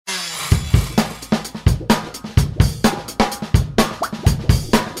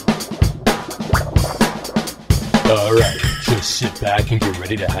Sit back and get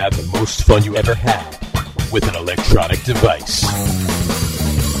ready to have the most fun you ever had with an electronic device.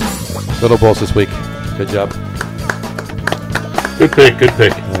 Little balls this week. Good job. Good pick. Good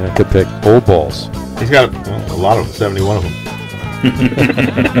pick. Good pick. Old balls. He's got a lot of them. 71 of them.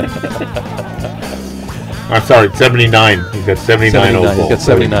 I'm sorry, 79. He's got 79 old balls. He's got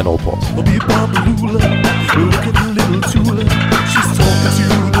 79 old balls.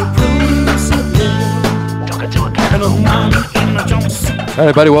 All right,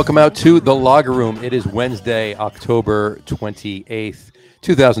 everybody, welcome out to the Locker Room. It is Wednesday, October 28th,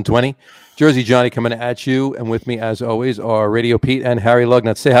 2020. Jersey Johnny coming at you, and with me, as always, are Radio Pete and Harry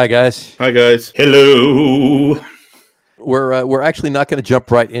Lugnut. Say hi, guys. Hi, guys. Hello. We're actually not going to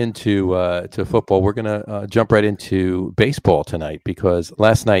jump right into to football. We're going to jump right into baseball tonight because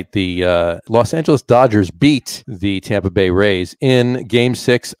last night the Los Angeles Dodgers beat the Tampa Bay Rays in Game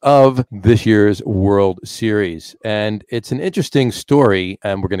 6 of this year's World Series, and it's an interesting story,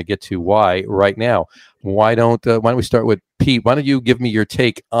 and we're going to get to why right now. Why don't we start with Pete? Why don't you give me your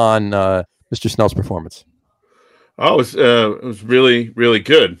take on Mr. Snell's performance? Oh, it was really, really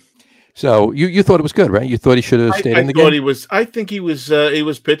good. So you thought it was good, right? You thought he should have stayed in the game? I think he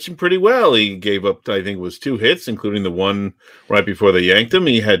was pitching pretty well. He gave up, I think it was 2 hits, including the one right before they yanked him.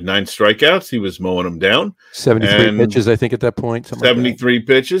 He had 9 strikeouts. He was mowing them down. 73 pitches, I think, at that point. 73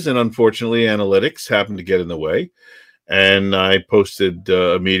 pitches, and unfortunately, analytics happened to get in the way. And I posted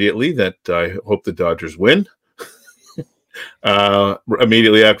immediately that I hope the Dodgers win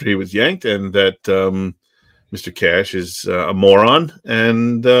immediately after he was yanked, and that Mr. Cash is a moron.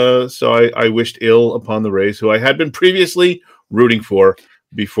 And so I wished ill upon the Rays, who I had been previously rooting for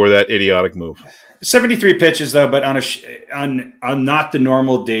before that idiotic move. 73 pitches, though, but on not the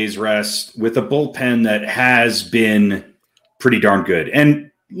normal day's rest with a bullpen that has been pretty darn good. And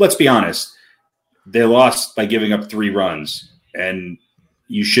let's be honest, they lost by giving up 3 runs, and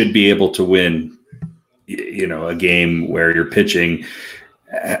you should be able to win, a game where your pitching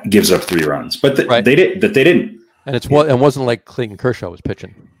gives up 3 runs, but they didn't. And it wasn't like Clayton Kershaw was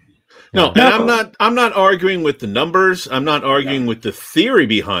pitching. No, and I'm not arguing with the numbers. I'm not arguing with the theory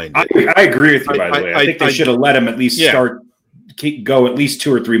behind it. I agree with you, by the way. I think they should have let him at least go at least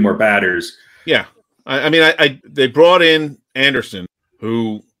 2 or 3 more batters. Yeah. They brought in Anderson,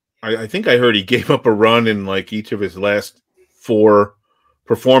 who I think I heard he gave up a run in like each of his last 4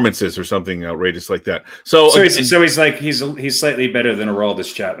 performances or something outrageous like that. So he's slightly better than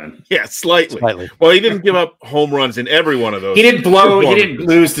Aroldis Chapman. Yeah, slightly. Well, he didn't give up home runs in every one of those. He didn't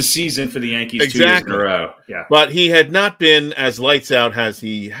lose the season for the Yankees exactly. 2 years in a row. Yeah. But he had not been as lights out as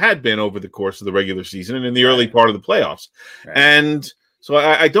he had been over the course of the regular season and in the early part of the playoffs. Right. And so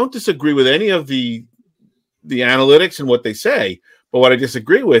I don't disagree with any of the analytics and what they say, but what I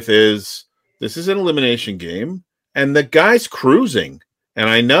disagree with is this is an elimination game and the guy's cruising. And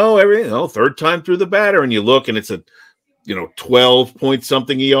I know everything, third time through the batter, and you look and it's a 12 point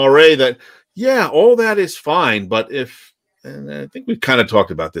something ERA all that is fine. But and I think we've kind of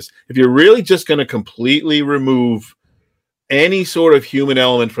talked about this, if you're really just going to completely remove any sort of human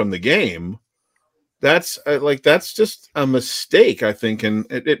element from the game, that's just a mistake, I think. And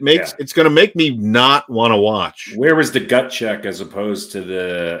it's going to make me not want to watch. Where was the gut check as opposed to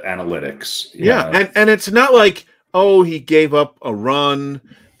the analytics? And it's not like, he gave up a run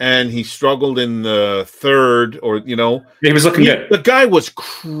and he struggled in the third he was looking good. The guy was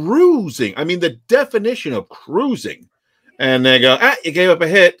cruising. I mean, the definition of cruising. And they go, you gave up a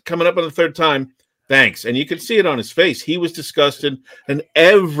hit coming up on the third time. Thanks. And you could see it on his face. He was disgusted and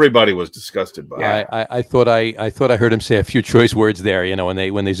everybody was disgusted by it. I thought I heard him say a few choice words there,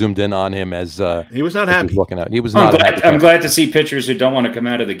 when they zoomed in on him as he was not happy. He was walking out. He was not happy. I'm glad to see pitchers who don't want to come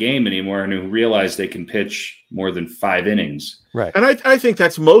out of the game anymore and who realize they can pitch more than 5 innings. Right. And I think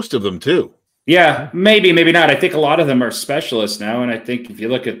that's most of them too. Yeah, maybe not. I think a lot of them are specialists now. And I think if you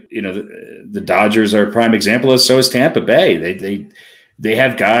look at, the Dodgers are a prime example, so is Tampa Bay. They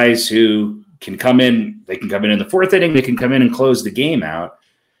have guys who can come in. They can come in the 4th inning. They can come in and close the game out.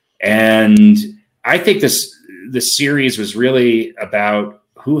 And I think the series was really about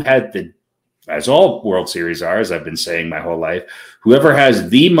who had as all World Series are, as I've been saying my whole life, whoever has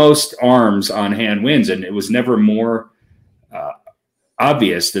the most arms on hand wins. And it was never more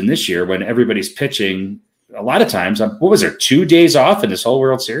obvious than this year when everybody's pitching. A lot of times, what was there, 2 days off in this whole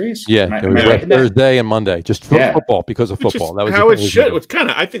World Series? Yeah, Thursday and Monday, just for football, because of football. That was how it should. It's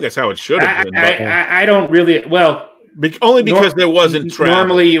I think that's how it should have been. I don't really. Well, only because there wasn't travel.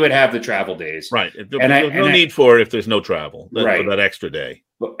 Normally, you would have the travel days, right? There's no need for it if there's no travel, for that extra day.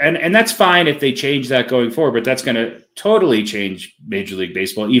 And that's fine if they change that going forward, but that's going to totally change Major League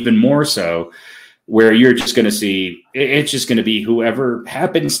Baseball even more so where you're just going to see it's just going to be whoever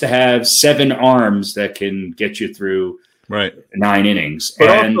happens to have 7 arms that can get you through 9 innings. But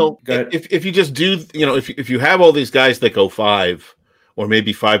also, if you just do, if you have all these guys that go 5 or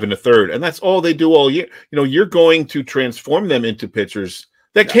maybe 5 1/3, and that's all they do all year, you're going to transform them into pitchers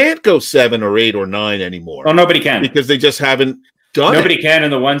that can't go 7 or 8 or 9 anymore. Well, nobody can, because they just haven't done nobody it. Can,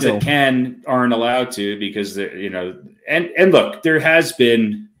 and the ones that can aren't allowed to because and look, there has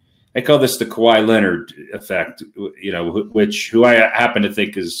been. I call this the Kawhi Leonard effect, who I happen to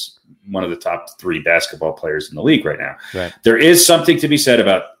think is one of the top 3 basketball players in the league right now. Right. There is something to be said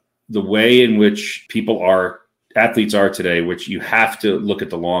about the way in which athletes are today, which you have to look at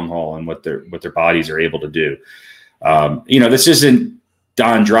the long haul and what their bodies are able to do. This isn't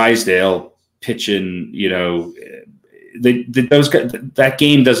Don Drysdale pitching, that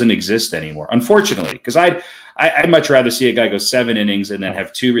game doesn't exist anymore, unfortunately, because I'd much rather see a guy go 7 innings and then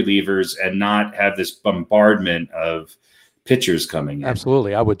have 2 relievers and not have this bombardment of pitchers coming in.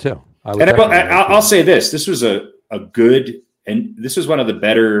 Absolutely. I would too. I'll say this. This was a good, and this was one of the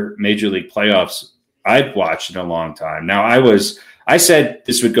better Major League playoffs I've watched in a long time. Now, I said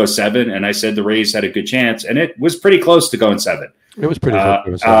this would go 7, and I said the Rays had a good chance, and it was pretty close to going 7. It was pretty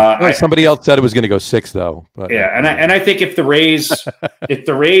close. Somebody else said it was going to go 6, though. But, yeah, and I think if the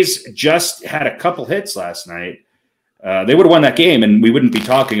Rays just had a couple hits last night, they would have won that game, and we wouldn't be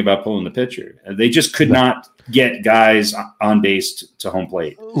talking about pulling the pitcher. They just could not get guys on base to home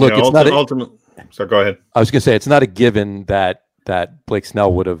plate. Look, it's not ultimately. So go ahead. I was going to say it's not a given that Blake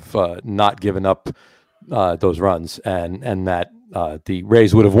Snell would have not given up those runs and that the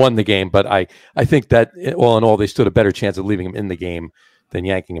Rays would have won the game. But I think that all in all, they stood a better chance of leaving him in the game than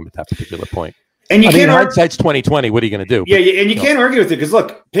yanking him at that particular point. And hindsight's 20/20. What are you going to do? Yeah, and you can't argue with it because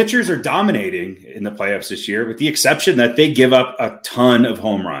look, pitchers are dominating in the playoffs this year, with the exception that they give up a ton of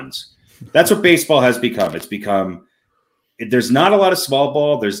home runs. That's what baseball has become. It's become there's not a lot of small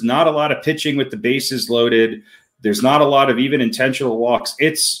ball. There's not a lot of pitching with the bases loaded. There's not a lot of even intentional walks.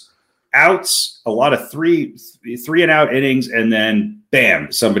 It's outs, a lot of three and out innings, and then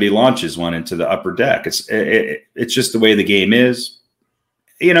bam, somebody launches one into the upper deck. It's just the way the game is.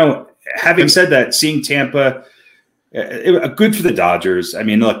 Having said that, seeing Tampa, good for the Dodgers. I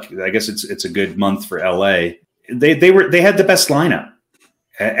mean, look, I guess it's a good month for LA. They had the best lineup,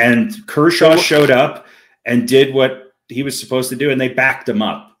 and Kershaw showed up and did what he was supposed to do, and they backed him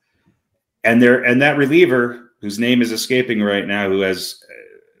up. And that reliever, whose name is escaping right now, who has,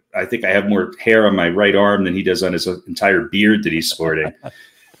 I think I have more hair on my right arm than he does on his entire beard that he's sporting.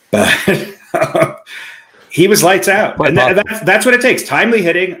 But he was lights out. And that's what it takes. Timely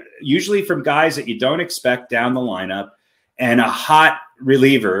hitting, usually from guys that you don't expect down the lineup, and a hot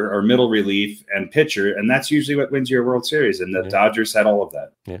reliever or middle relief and pitcher. And that's usually what wins your World Series. And the Dodgers had all of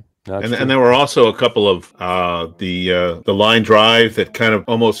that. Yeah. And there were also a couple of the line drive that kind of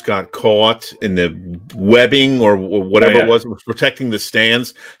almost got caught in the webbing or whatever it was protecting the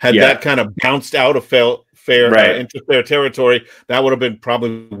stands. Had that kind of bounced out of into fair territory, that would have been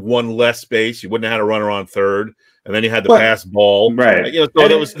probably one less base. You wouldn't have had a runner on third, and then you had the pass ball. Right. So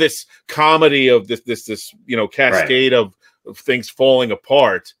there was this comedy of this cascade of things falling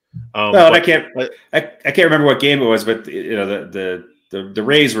apart. I can't remember what game it was, but the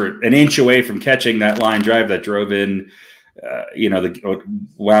Rays were an inch away from catching that line drive that drove in,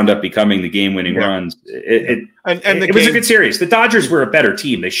 wound up becoming the game-winning runs. It was a good series. The Dodgers were a better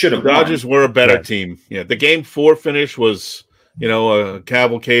team. They should have. The Dodgers were a better team. Yeah, the Game 4 finish was, a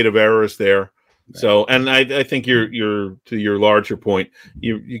cavalcade of errors there. So, and I think you're to your larger point,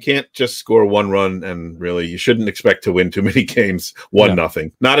 you can't just score one run, and really you shouldn't expect to win too many games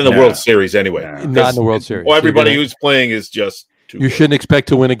 1-0. Not in the World Series anyway. Not in the World Series. Everybody who's playing is just. You shouldn't expect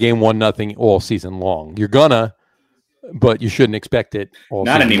to win a game 1-0 all season long. You're gonna, but you shouldn't expect it all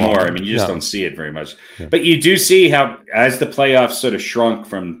Not season anymore. long. I mean, you just don't see it very much. Yeah. But you do see how, as the playoffs sort of shrunk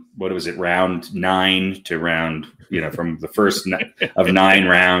from round 9 to round, from the first of 9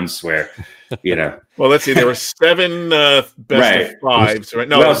 rounds, where, Well, let's see. There were 7 best of 5s, right?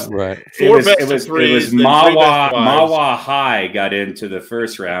 No, 4 best of 3s. It was Mawa High got into the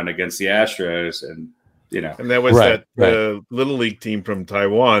first round against the Astros, and. And there was that Little League team from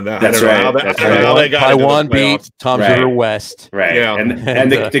Taiwan. That's right. How they got Taiwan beat Tom's River West. Right. Yeah. And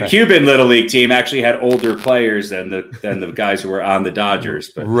the Cuban Little League team actually had older players than the guys who were on the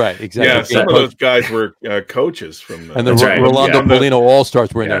Dodgers. But. Right. Exactly. Yeah. Some of those guys were coaches from the. And the Rolando Molino All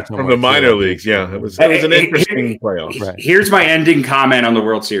Stars were in there from the minor leagues. Yeah. It was an interesting playoff. Right. Here's my ending comment on the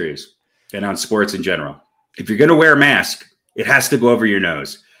World Series and on sports in general. If you're going to wear a mask, it has to go over your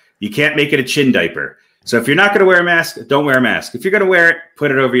nose. You can't make it a chin diaper. So if you're not going to wear a mask, don't wear a mask. If you're going to wear it, put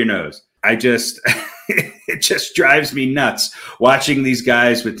it over your nose. I just it just drives me nuts watching these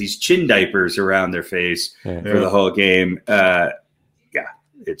guys with these chin diapers around their face for the whole game.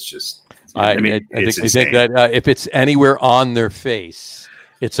 It's just. I think that if it's anywhere on their face,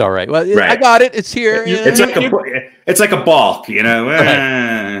 it's all right. Well, I got it. It's here. It's like a ball, you know.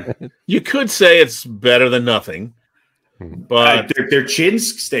 Right. You could say it's better than nothing, but their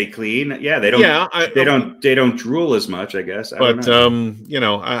chins stay clean. Yeah, they don't. Yeah, they don't drool as much, I guess. I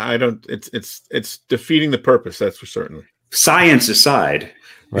don't. It's defeating the purpose. That's for certain. Science aside,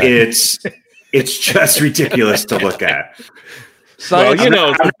 it's just ridiculous to look at. Science, I'm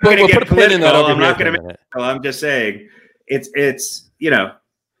not going to get political. I'm not going to make. I'm just saying, it's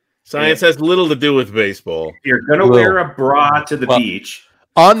science has little to do with baseball. You're going to wear a bra to the beach.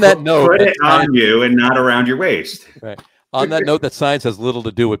 On that note, put it on you and not around your waist. Right. On that note, that science has little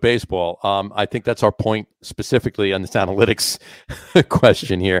to do with baseball. I think that's our point specifically on this analytics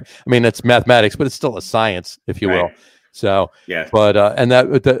question here. I mean, it's mathematics, but it's still a science, if you will. So, yeah. But and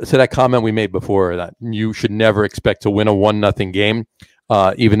that comment we made before, that you should never expect to win a 1-0 game,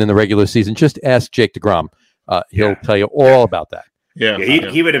 even in the regular season. Just ask Jake DeGrom; he'll tell you all about that. Yeah,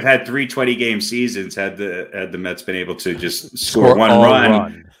 he would have had 3 20-game seasons had the Mets been able to just score one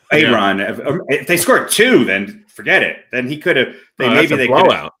run. If they scored 2, then forget it. Then he could have. They could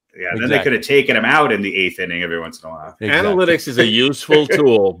have. Yeah, then they could have taken him out in the 8th inning every once in a while. Exactly. Analytics is a useful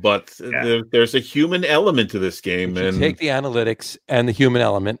tool, but there's a human element to this game. And take the analytics and the human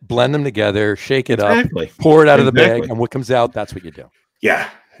element, blend them together, shake it up, pour it out of the bag, and what comes out, that's what you do. Yeah.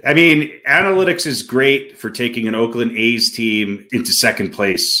 I mean, analytics is great for taking an Oakland A's team into second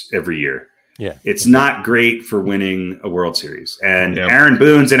place every year. Yeah. It's not great for winning a World Series. And Aaron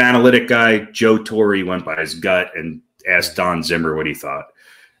Boone's an analytic guy. Joe Torre went by his gut and asked Don Zimmer what he thought.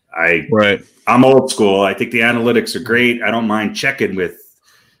 I'm old school. I think the analytics are great. I don't mind checking with,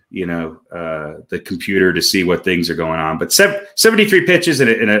 the computer to see what things are going on. But 73 pitches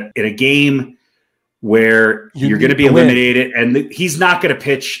in a game where you're going to be eliminated, and he's not going to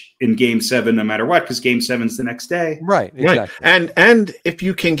pitch in Game 7 no matter what, because Game 7's the next day. Right. Exactly. Right. And if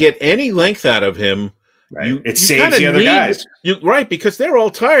you can get any length out of him, it saves the other guys. Because they're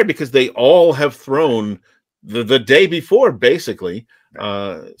all tired because they all have thrown the day before, basically.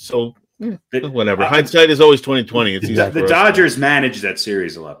 Whatever. Hindsight is always 20/20. It's the Dodgers managed that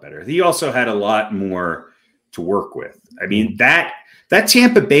series a lot better. He also had a lot more to work with. I mean, that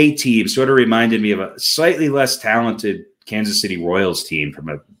Tampa Bay team sort of reminded me of a slightly less talented Kansas City Royals team from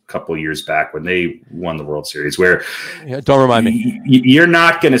a couple years back when they won the World Series, where don't remind me. You're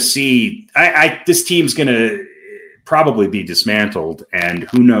not going to see this team's going to probably be dismantled, and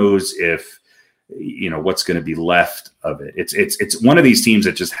who knows if what's going to be left of it. It's one of these teams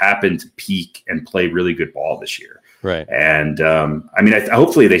that just happened to peak and play really good ball this year. Right. And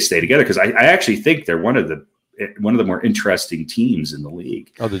hopefully they stay together, because I actually think they're one of the more interesting teams in the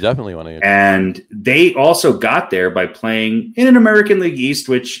league. Oh, they're definitely one of them. And they also got there by playing in an American League East,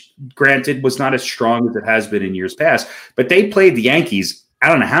 which granted was not as strong as it has been in years past, but they played the Yankees, I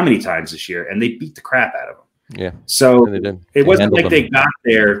don't know how many times this year, and they beat the crap out of them. Yeah. So it wasn't like they got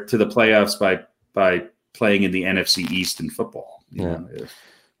there to the playoffs by playing in the NFC East in football.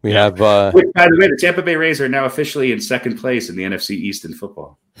 We have. Which, by the way, the Tampa Bay Rays are now officially in second place in the NFC East in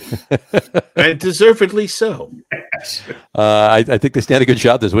football, and deservedly so. Yes. I think they stand a good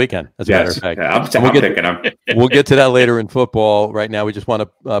shot this weekend. As a matter of fact, I'm picking them. We'll get to that later in football. Right now, we just want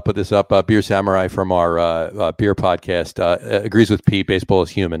to put this up. Beer Samurai from our beer podcast agrees with Pete. Baseball is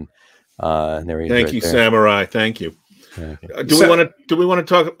human. And there he is. Thank you, Samurai. Thank you. Do we want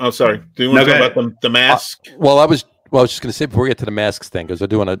to talk? Oh, sorry. Do we want to talk about the mask? Well, I was just going to say before we get to the masks thing, because I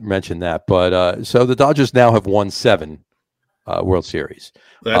do want to mention that. But so the Dodgers now have won 7 World Series.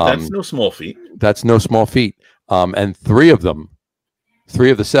 That's no small feat. That's no small feat. And 3 of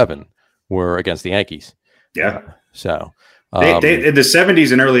the 7 were against the Yankees. Yeah. So they in the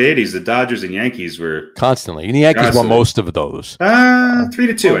 70s and early 80s, the Dodgers and Yankees were constantly. And the Yankees won most of those.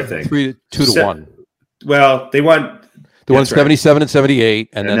 3-2, I think. 2-1. Well, they won. They won 77 and 78,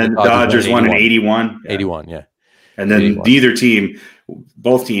 and then the Dodgers won in 81. 81, yeah. And then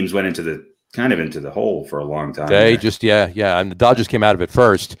both teams went into the hole for a long time. They just, and the Dodgers came out of it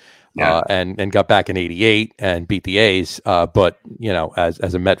first, and got back in 88 and beat the A's. But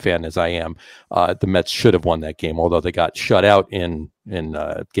as a Met fan as I am, the Mets should have won that game, although they got shut out in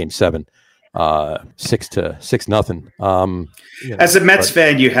Game 7. 6-0. As a Mets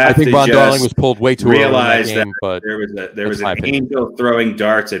fan, you have. I think Ron Darling was pulled way too realize early in that game, but there was an angel throwing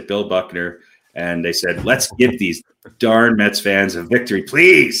darts at Bill Buckner, and they said, "Let's give these darn Mets fans a victory,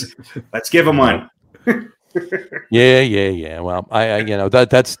 please. Let's give them one." Yeah. Well, I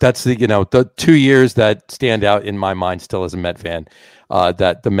that's the the 2 years that stand out in my mind still as a Met fan.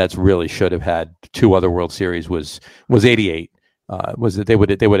 That the Mets really should have had 2 other World Series was '88. Was that they would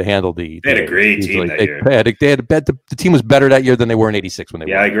have handled They had a great team that year. They had a bet. The team was better that year than they were in '86 when they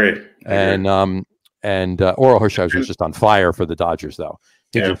won. I agree. And Oral Hershiser was just on fire for the Dodgers, though.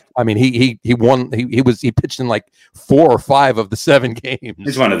 He won. He pitched in like 4 or 5 of the 7 games.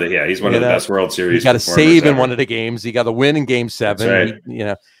 He's one of the best World Series. He got a save in one of the games. He got a win in Game 7.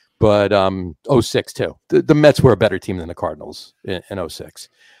 Right. But 06 too. The Mets were a better team than the Cardinals in 06.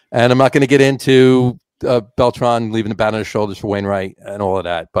 And I'm not going to get into Beltran leaving the bat on his shoulders for Wainwright and all of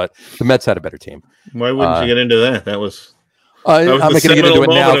that, but the Mets had a better team. Why wouldn't you get into that? That was I'm not going to get into it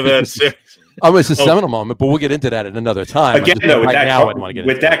now. It's a Oh. seminal moment, but we'll get into that at another time. Again, though,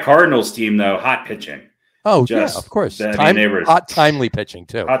 with that Cardinals team, though, hot pitching. Oh, yeah, of course. Hot, timely pitching,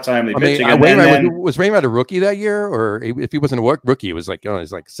 too. Hot, timely pitching. Was Wainwright a rookie that year? Or if he wasn't a rookie, it was like,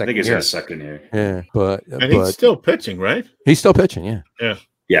 his like second year. I think it's his second year. Yeah, but he's still pitching, right? He's still pitching, yeah.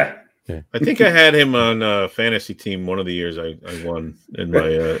 Yeah. I think I had him on a fantasy team one of the years I won in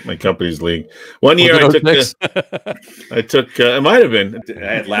my company's league. One year I took it might have been.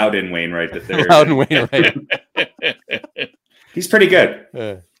 I had Loudon Wainwright the third. Loudon Wainwright. He's pretty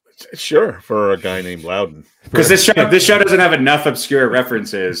good. Sure, for a guy named Loudon. Because this show doesn't have enough obscure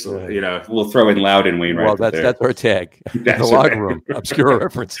references. We'll throw in Loudon Wainwright. Well, that's our tag. The locker room. Obscure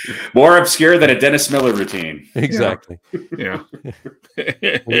references. More obscure than a Dennis Miller routine. Exactly. Yeah.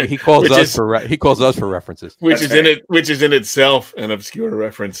 He calls us for references. Which is in itself an obscure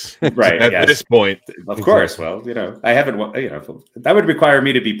reference. Right. At this point. Of course. Well, I haven't. That would require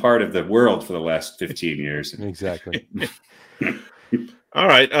me to be part of the world for the last 15 years. Exactly. All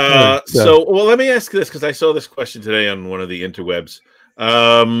right. So let me ask this because I saw this question today on one of the interwebs.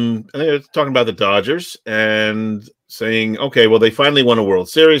 I think they were talking about the Dodgers and saying, okay, well, they finally won a World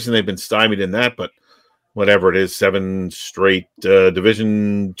Series and they've been stymied in that, but whatever it is, 7 straight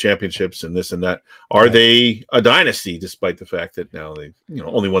division championships and this and that. Are they a dynasty despite the fact that now they've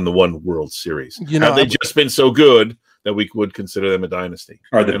only won the 1 World Series? Have they just been so good that we would consider them a dynasty?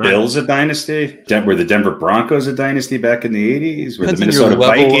 Are the Bills a dynasty? Were the Denver Broncos a dynasty back in the 80s? Were the Minnesota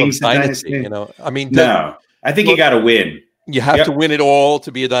Vikings a dynasty? No. I think you got to win. You have to win it all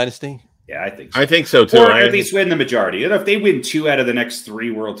to be a dynasty? Yeah, I think so. I think so, too. Or at least win the majority. If they win 2 out of the next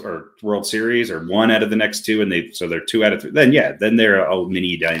 3 World Series or 1 out of the next 2, and they're 2 out of 3, then they're a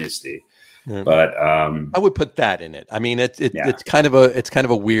mini dynasty. Yeah. But I would put that in it. I mean, it's kind of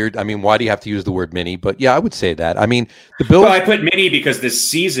a weird. I mean, why do you have to use the word mini? But yeah, I would say that. I mean, the Bills. Well, I put mini because this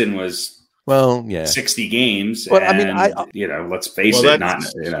season was 60 games. But I mean, let's face it.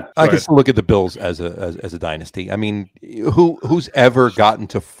 I can still look at the Bills as a dynasty. I mean, who's ever gotten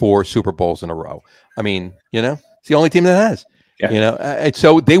to 4 Super Bowls in a row? I mean, it's the only team that has. Yeah. And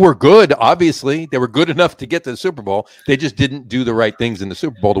so they were good. Obviously, they were good enough to get to the Super Bowl. They just didn't do the right things in the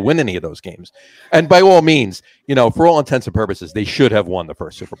Super Bowl to win any of those games. And by all means, for all intents and purposes, they should have won the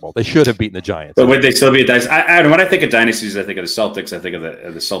first Super Bowl. They should have beaten the Giants. But would they still be a dynasty? When I think of dynasties, I think of the Celtics. I think of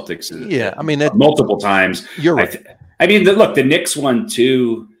the Celtics. Yeah, I mean, multiple times. You're right. Look, the Knicks won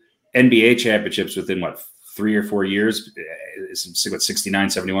 2 NBA championships within 3 or 4 years.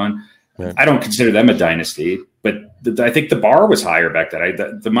 69, 71. Yeah. I don't consider them a dynasty, but I think the bar was higher back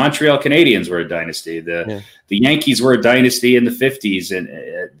then. The Montreal Canadiens were a dynasty. The Yankees were a dynasty in the 50s, and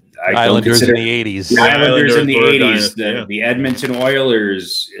Islanders in the 80s. The Islanders in the 80s. The Edmonton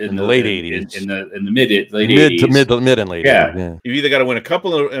Oilers in the late 80s. In the mid 80s. Mid and late. Yeah. You either got to win a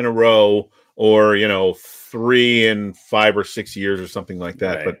couple in a row, or 3 in 5 or 6 years, or something like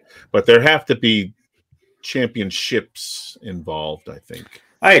that. Right. But there have to be championships involved, I think.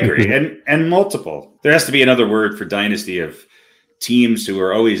 I agree. And multiple. There has to be another word for dynasty of teams who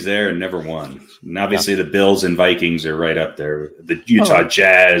are always there and never won. And obviously the Bills and Vikings are right up there. The Utah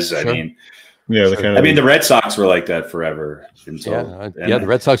Jazz. Sure. I mean, the Red Sox were like that forever. The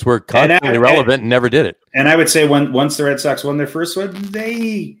Red Sox were constantly relevant and never did it. And I would say once the Red Sox won their first one,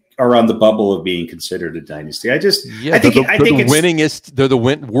 they are on the bubble of being considered a dynasty. I think it's winningest. They're the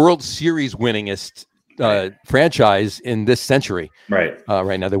World Series winningest franchise in this century. Right.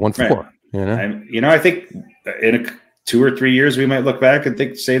 Right now they won 4. Right. I think in 2 or 3 years we might look back and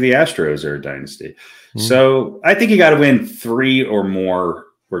say the Astros are a dynasty. Mm-hmm. So I think you got to win 3 or more,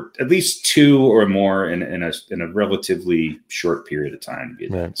 or at least 2 or more in a relatively short period of time to be a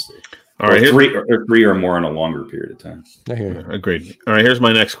dynasty. All right, 3 or more in a longer period of time. Agreed. All right, here's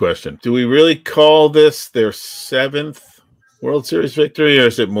my next question. Do we really call this their 7th World Series victory, or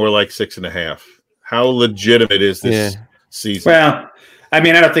is it more like 6.5? How legitimate is this season? Well, I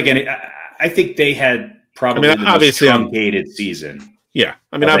mean, I don't think I think they had probably the obviously most truncated season. Yeah,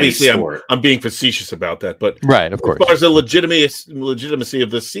 I mean, obviously, I'm being facetious about that, but right, of course. As far as the legitimacy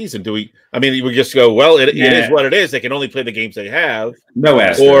of this season, do we? I mean, we just go, well, it is what it is. They can only play the games they have. No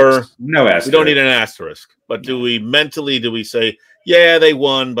asterisk. Or no asterisk. We don't need an asterisk. But do we say, yeah, they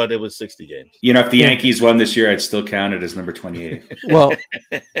won, but it was 60 games? You know, if the Yankees won this year, I'd still count it as number 28. Well,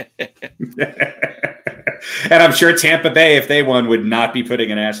 and I'm sure Tampa Bay, if they won, would not be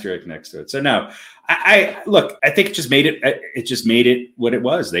putting an asterisk next to it. So no. I think it just made it what it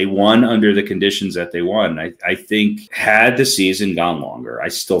was. They won under the conditions that they won. I think had the season gone longer, I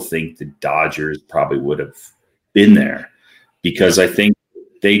still think the Dodgers probably would have been there because I think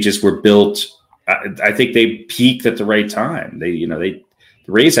they just were built. I think they peaked at the right time. The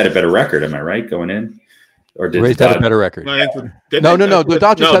Rays had a better record. Am I right going in? Or did Rays had a better record? No. The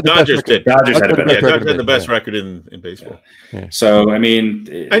Dodgers had the best record. Dodgers had the best record in baseball. Yeah. So I mean,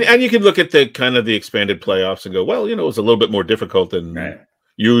 and you can look at the kind of the expanded playoffs and go, well, it was a little bit more difficult than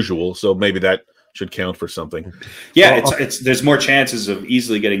usual, so maybe that should count for something. Yeah, there's more chances of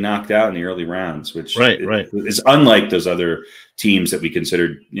easily getting knocked out in the early rounds, which is unlike those other teams that we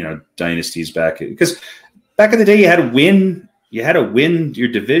considered, dynasties back, because back in the day you had to win your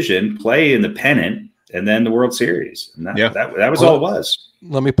division, play in the pennant, and then the World Series. And that was all it was.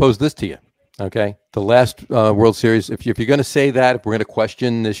 Let me pose this to you. Okay. The last World Series, if you're going to say that, if we're going to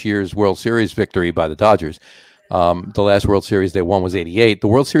question this year's World Series victory by the Dodgers, the last World Series they won was 88. The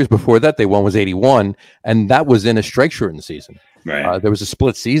World Series before that they won was 81. And that was in a strike shortened season. Right. There was a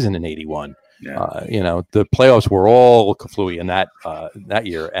split season in 81. Yeah. The playoffs were all kaflooey in that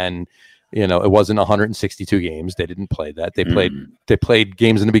year. And, it wasn't 162 games. They didn't play that. They played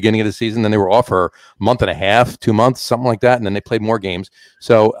games in the beginning of the season. Then they were off for a month and a half, 2 months, something like that. And then they played more games.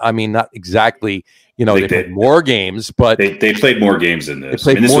 So, I mean, not exactly, they played more games, but they played more games than this.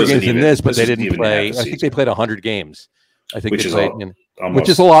 They played more games than this, but they didn't play. I think they played 100 games. I think which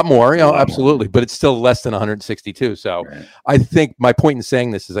is a lot more, absolutely, but it's still less than 162. So I think my point in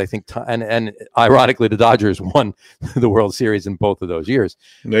saying this is I think, and ironically, the Dodgers won the World Series in both of those years.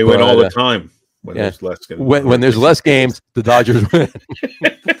 They win all the time when there's less games. When there's less games, the Dodgers win.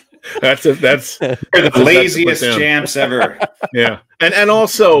 That's the laziest champs ever. Yeah, and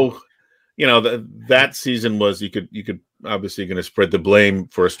also, that season was you could obviously going to spread the blame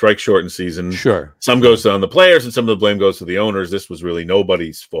for a strike shortened season. Sure. Some goes on the players and some of the blame goes to the owners. This was really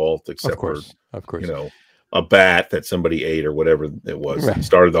nobody's fault except for a bat that somebody ate or whatever it was that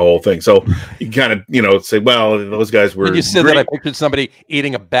started the whole thing. So you kind of, say, well, those guys were. When you said that, I pictured somebody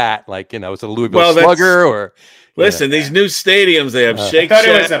eating a bat, like, it's a Louisville Slugger or. Listen, these new stadiums, they have Shake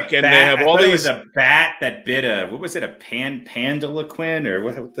Shack and they have all these. It was a bat that bit a Pandalaquin or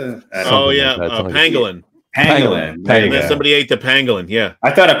what the? Pangolin. Pangolin. And then somebody ate the pangolin. Yeah,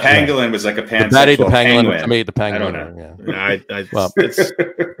 I thought a pangolin was like a pansexual that ate the pangolin. penguin. Somebody ate the pangolin. I don't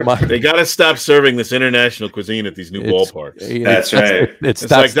know. They got to stop serving this international cuisine at these new ballparks. That's right. It's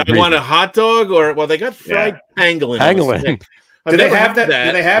like, do I want a hot dog or they got fried pangolin. Pangolin. Do they have that?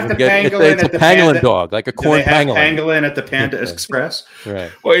 Do they have the pangolin at the pangolin dog, like a corn pangolin? Pangolin at the Panda Express. Right.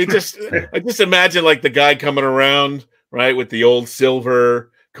 Well, I just imagine like the guy coming around, right, with the old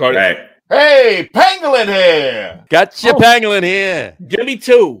silver card. Right. Hey, pangolin here! Got your pangolin here. Give me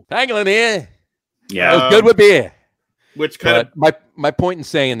 2. Pangolin here. Yeah. That was good with beer. Which kind of my point in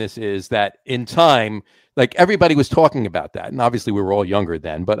saying this is that in time, like everybody was talking about that, and obviously we were all younger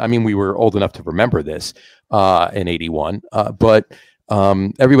then, but I mean we were old enough to remember this in 81. But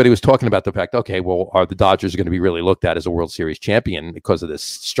everybody was talking about the fact, okay, well, are the Dodgers going to be really looked at as a World Series champion because of this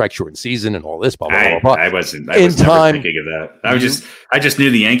strike shortened season and all this? Blah blah blah. I was never thinking of that. I just knew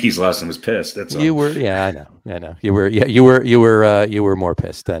the Yankees lost and was pissed. That's all. You were, I know. You were more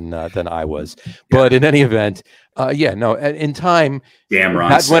pissed than I was. But in any event, in time, damn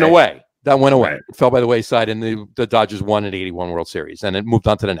Ron, that went away. That went away. Right. It fell by the wayside, and the Dodgers won an 81 World Series, and it moved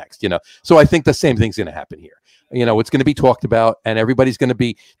on to the next. So I think the same thing's going to happen here. It's going to be talked about, and everybody's going to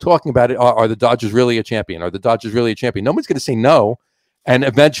be talking about it. Are the Dodgers really a champion? Are the Dodgers really a champion? No one's going to say no, and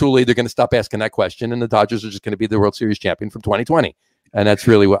eventually they're going to stop asking that question, and the Dodgers are just going to be the World Series champion from 2020. And that's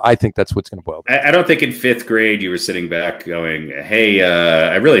really what I think. That's what's going to boil down. I don't think in 5th grade you were sitting back going, "Hey,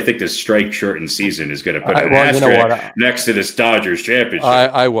 I really think this strike shortened season is going to put an asterisk next to this Dodgers championship."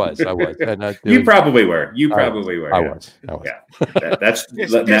 I was. And you probably were. I was. Yeah, that's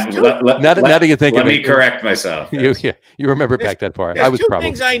now that you think. Let me correct myself. You remember back that far? I was two probably.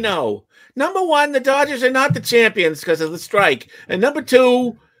 Things I know. Number 1, the Dodgers are not the champions because of the strike, and number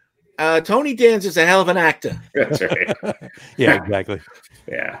 2. Tony Danza's a hell of an actor. That's right. Yeah, exactly.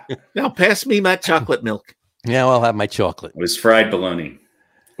 Yeah. Now pass me my chocolate milk. Yeah, I'll have my chocolate. It was fried bologna.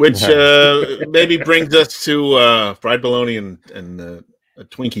 which maybe brings us to fried bologna and a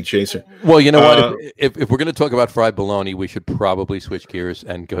Twinkie chaser. Well, you know what? If we're going to talk about fried bologna, we should probably switch gears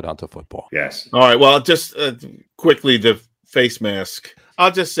and go down to football. Yes. All right. Well, just quickly, the face mask.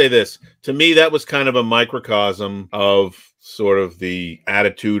 I'll just say this. To me, that was kind of a microcosm of sort of the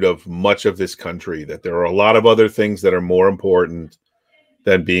attitude of much of this country, that there are a lot of other things that are more important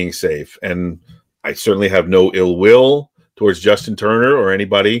than being safe. And I certainly have no ill will towards Justin Turner or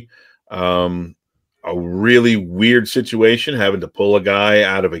anybody. A really weird situation having to pull a guy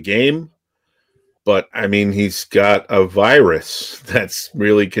out of a game. But, I mean, he's got a virus that's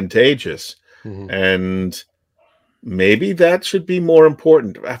really contagious. Mm-hmm. And maybe that should be more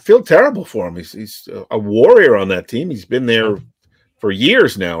important. I feel terrible for him. He's a warrior on that team. He's been there for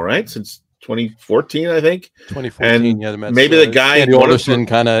years now, right? Since 2014, I think. 2014, and yeah. The Mets, maybe the guy Andy Alderson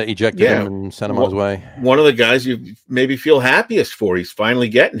kind of ejected him and sent him on his way. One of the guys you maybe feel happiest for. He's finally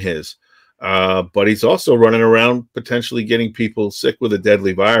getting his. But he's also running around potentially getting people sick with a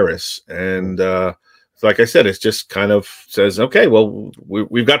deadly virus. And like I said, it's just kind of says, okay, well,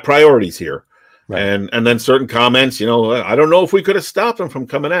 we've got priorities here. Right. And then certain comments, I don't know if we could have stopped him from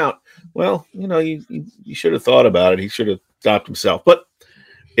coming out. Well, you should have thought about it. He should have stopped himself. But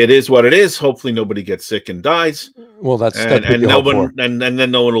it is what it is. Hopefully nobody gets sick and dies. Well, that's and no one and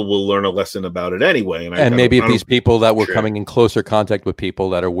then no one will learn a lesson about it anyway. And maybe if these people that were coming in closer contact with people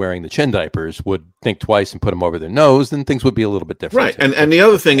that are wearing the chin diapers would think twice and put them over their nose, then things would be a little bit different. Right. And the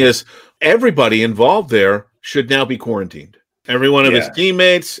other thing is, everybody involved there should now be quarantined. Every one of his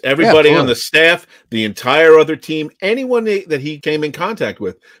teammates, everybody on the staff, the entire other team, anyone that he came in contact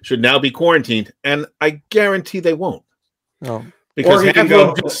with should now be quarantined. And I guarantee they won't. No. Because half of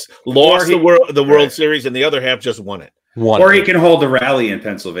them just lost the World Series and the other half just won it. Or he can hold a rally in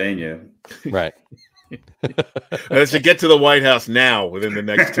Pennsylvania. Right. Let's get to the White House now within the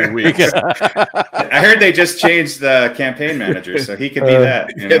next 2 weeks. I heard they just changed the campaign manager, so he could be that.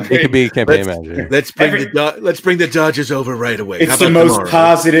 He could be campaign manager. Let's bring the Dodgers over right away. It's the most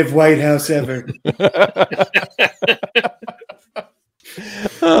positive White House ever.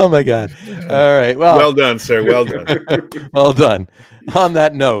 Oh my God! All right, well done, sir. Well done. Well done. On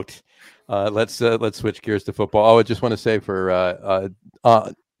that note, let's switch gears to football. I just want to say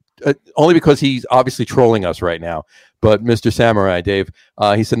only because he's obviously trolling us right now, but Mr. Samurai Dave,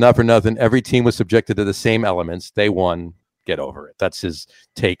 he said, not for nothing, every team was subjected to the same elements. They won. Get over it. That's his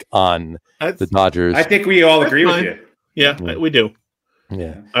take on the Dodgers. I think we all agree with you. Yeah, we do.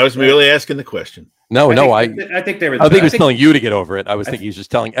 Yeah, I was merely asking the question. I think they were. I think he was telling you to get over it. I was thinking he was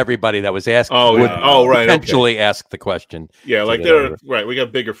just telling everybody that was asking. Right. Potentially ask the question. Yeah, like they're right. We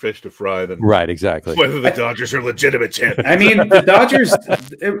got bigger fish to fry than exactly. Whether the Dodgers are legitimate champions. I mean, the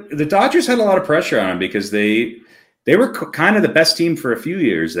Dodgers had a lot of pressure on them because they were kind of the best team for a few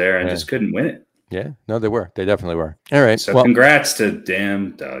years there and just couldn't win it. Yeah, no, they were. They definitely were. All right. So congrats to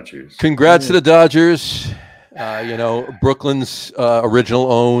damn Dodgers. Congrats to the Dodgers. Brooklyn's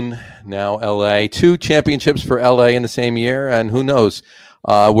original own, now LA. 2 championships for LA in the same year, and who knows?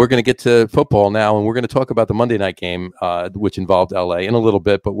 We're going to get to football now, and we're going to talk about the Monday night game, which involved LA in a little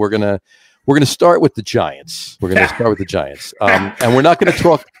bit. But we're going to start with the Giants. We're going to start with the Giants, and we're not going to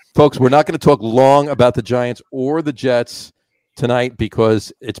talk, folks. We're not going to talk long about the Giants or the Jets tonight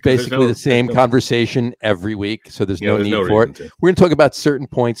because it's basically the same conversation every week. So there's no need for it. We're going to talk about certain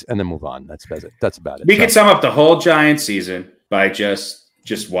points and then move on. That's about it. We could sum up the whole Giants season by just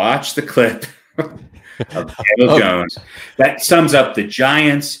watch the clip of Daniel Jones. That sums up the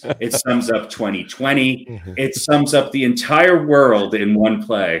Giants. It sums up 2020. It sums up the entire world in one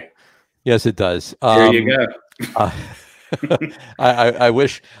play. Yes, it does. There you go. I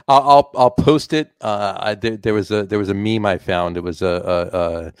wish I'll post it. There was a meme I found. It was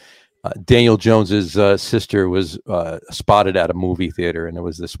Daniel Jones's sister was spotted at a movie theater, and there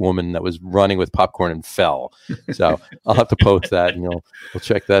was this woman that was running with popcorn and fell. So I'll have to post that, and we'll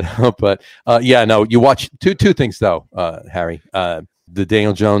check that out. But you watch two things though, Harry. The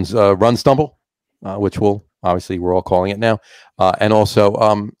Daniel Jones run stumble, which we're all calling it now, and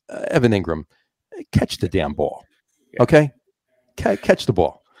also Evan Ingram, catch the damn ball. Okay, catch the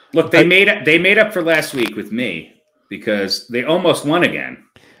ball. Look, they made up for last week with me because they almost won again.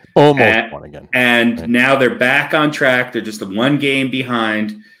 And now they're back on track. They're just one game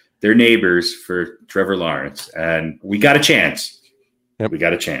behind their neighbors for Trevor Lawrence, and we got a chance. Yep. We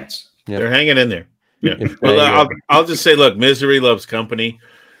got a chance. Yep. They're hanging in there. Yeah. Well, I'll just say, look, misery loves company.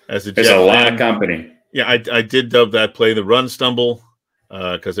 There's a lot of company. Yeah, I did dub that play the run stumble.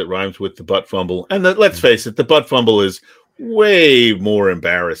 Because it rhymes with the butt fumble. And let's face it, the butt fumble is way more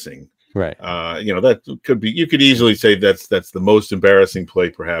embarrassing Right. That could be. You could easily say that's the most embarrassing play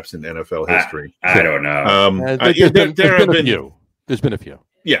perhaps in NFL history. I don't know. There's been a few.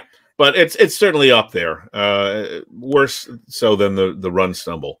 Yeah, but it's certainly up there. Worse so than the run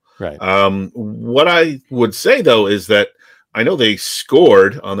stumble. Right. What I would say though is that I know they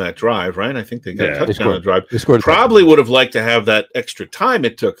scored on that drive, right? I think they got a touchdown on the drive. They scored. Probably would have liked to have that extra time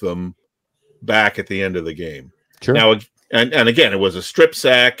it took them back at the end of the game. Sure. Now, and again, it was a strip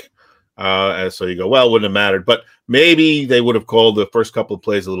sack. So you go, well, it wouldn't have mattered, but maybe they would have called the first couple of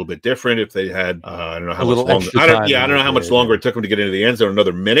plays a little bit different if they had, I don't know how much longer. I don't know how much longer it took them to get into the end zone.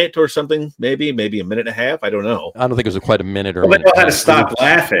 Another minute or something, maybe a minute and a half. I don't know. I don't think it was quite a minute or. Well, they all had to stop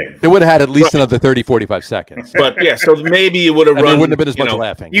laughing. They would have had at least another 30, 45 seconds. But yeah, so maybe it would have run. There wouldn't have been as much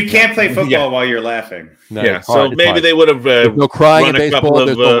laughing. You can't play football while you're laughing. No, so maybe they would have. There's no crying in baseball.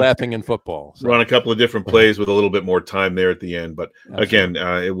 There's no laughing in football. So. Run a couple of different plays with a little bit more time there at the end, but again,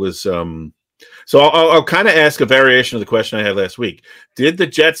 it was. So I'll kind of ask a variation of the question I had last week. Did the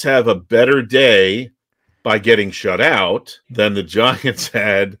Jets have a better day by getting shut out than the Giants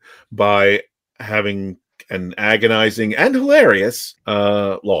had by having an agonizing and hilarious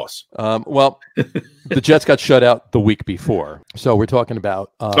loss? Well, the Jets got shut out the week before. So we're talking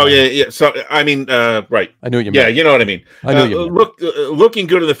about... yeah. So, I mean, right. I knew what you meant. Yeah, you know what I mean. I knew you meant. Looking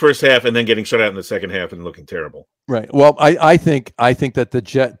good in the first half and then getting shut out in the second half and looking terrible. Right. Well, I think that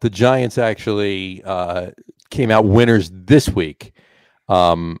the Giants actually came out winners this week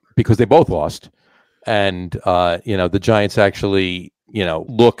because they both lost. And, the Giants actually...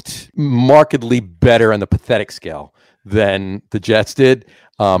 looked markedly better on the pathetic scale than the Jets did,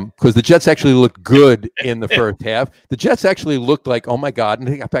 because the Jets actually looked good in the first half. The Jets actually looked like, oh my God! And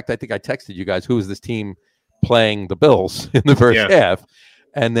in fact, I think I texted you guys, who was this team playing the Bills in the first half,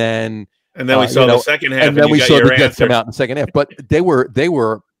 and then we saw the second half, and then we saw the Jets come out in the second half. But they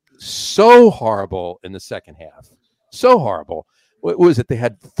were so horrible in the second half, so horrible. What was it? They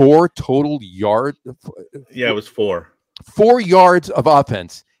had 4 total yards. Yeah, it was 4. 4 yards of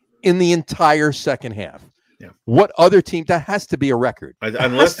offense in the entire second half. Yeah. What other team? That has to be a record.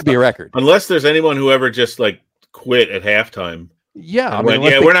 Has to be a record. Unless there's anyone who ever just quit at halftime. Yeah,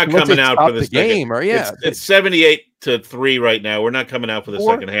 we're not coming out for the game. Or it's 78-3 right now. We're not coming out for the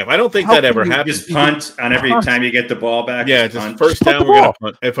second half. I don't think that ever happens. Just punt on every time you get the ball back. Yeah, just first down. We're gonna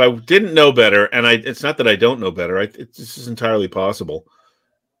punt. If I didn't know better, and it's not that I don't know better. This is entirely possible.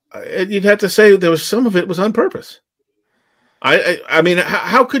 You'd have to say there was some of it was on purpose. I mean,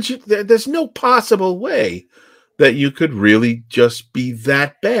 how could you? There's no possible way that you could really just be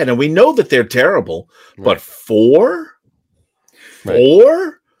that bad. And we know that they're terrible, but 4?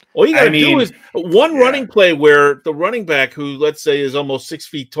 All you got to do is one running play where the running back, who let's say is almost 6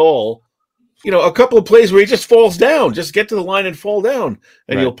 feet tall, a couple of plays where he just falls down, just get to the line and fall down,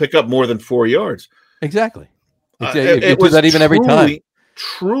 and you'll pick up more than 4 yards. Exactly. It was that even every time.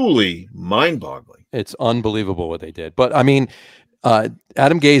 Truly mind-boggling. It's unbelievable what they did. But I mean,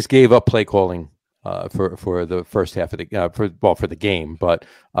 Adam Gase gave up play calling for the first half of the for the game, but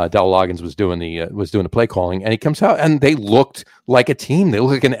Dowell Loggins was doing the play calling, and he comes out and they looked like a team. They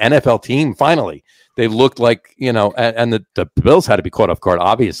looked like an NFL team. Finally, they looked like and the Bills had to be caught off guard.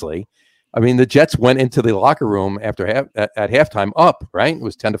 Obviously, I mean the Jets went into the locker room after at halftime up. Right, it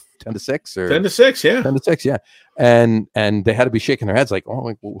was 10-6 or 10-6, yeah, 10-6, yeah. And they had to be shaking their heads like,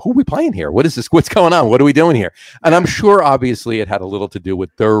 oh, who are we playing here? What is this? What's going on? What are we doing here? And I'm sure, obviously, it had a little to do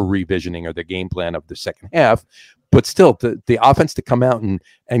with their revisioning or the game plan of the second half. But still, the offense to come out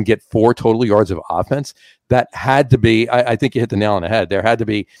and get 4 total yards of offense, that had to be, I think you hit the nail on the head. There had to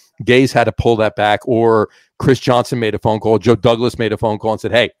be, Gase had to pull that back, or Chris Johnson made a phone call. Joe Douglas made a phone call and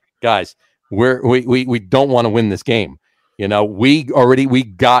said, hey, guys, we don't want to win this game. We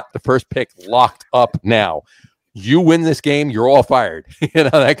got the first pick locked up now. You win this game, you're all fired.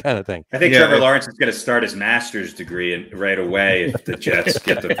 That kind of thing. I think Trevor Lawrence is going to start his master's degree right away if the Jets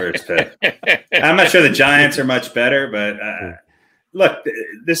get the first pick. I'm not sure the Giants are much better, but look,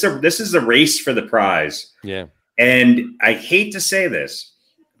 this is a race for the prize. Yeah. And I hate to say this,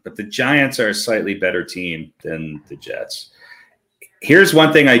 but the Giants are a slightly better team than the Jets. Here's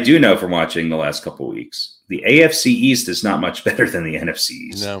one thing I do know from watching the last couple of weeks. The AFC East is not much better than the NFC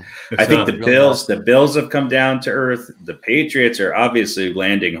East. No, I think the Bills have come down to earth. The Patriots are obviously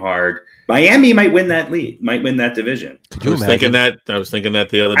landing hard. Miami might win that division. I was thinking that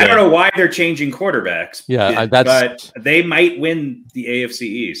the other day. I don't know why they're changing quarterbacks. Yeah, but they might win the AFC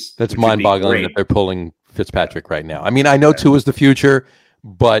East. That's mind-boggling that they're pulling Fitzpatrick right now. I mean, I know Tua is the future,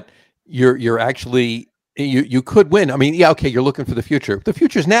 but you're actually You could win. I mean, yeah, okay, you're looking for the future. The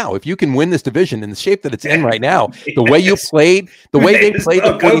future's now. If you can win this division in the shape that it's in right now, the way you played, the way they played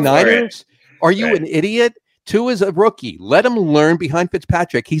the 49ers, are you an idiot? Tua's a rookie. Let him learn behind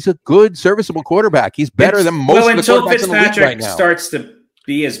Fitzpatrick. He's a good, serviceable quarterback. He's better than most of the quarterbacks in the league right now. Starts to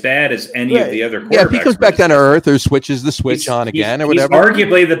be as bad as any of the other quarterbacks. Yeah, if he comes back down to earth or switches the switch on again or whatever. He's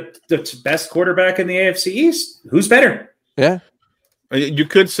arguably the best quarterback in the AFC East. Who's better? Yeah. You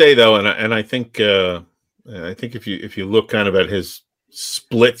could say, though, and I think if you look kind of at his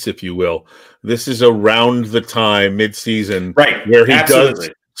splits, if you will, this is around the time midseason where he does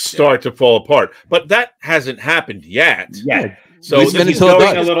start to fall apart. But that hasn't happened yet. Yeah. So he's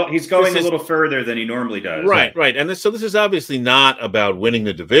going a little further than he normally does. Right. And so this is obviously not about winning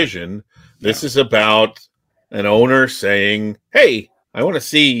the division. This is about an owner saying, "Hey, I want to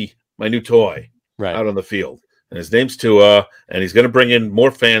see my new toy out on the field." And his name's Tua, and he's going to bring in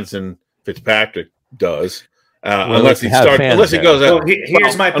more fans than Fitzpatric does. Unless he goes out.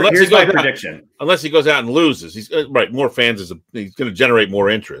 Here's my prediction. Unless he goes out and loses, he's right. More fans he's going to generate more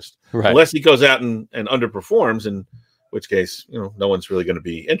interest. Right. Unless he goes out and underperforms, in which case, no one's really going to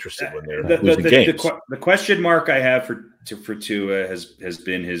be interested when they're losing games. The question mark I have for Tua has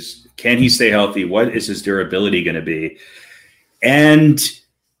been can he stay healthy? What is his durability going to be? And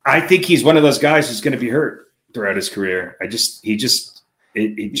I think he's one of those guys who's going to be hurt throughout his career. He's just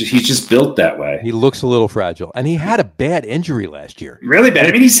built that way. He looks a little fragile, and he had a bad injury last year. Really bad.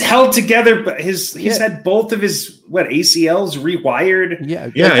 I mean, he's held together, but he's had both of his ACLs rewired. Yeah.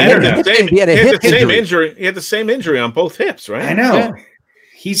 He had the same injury on both hips, right? I know. Yeah.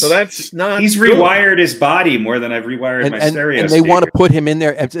 He's rewired his body more than I've rewired my stereo. And they want to put him in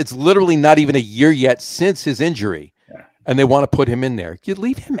there. It's literally not even a year yet since his injury. And they want to put him in there. You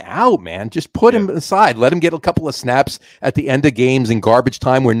leave him out, man. Just put him aside. Let him get a couple of snaps at the end of games in garbage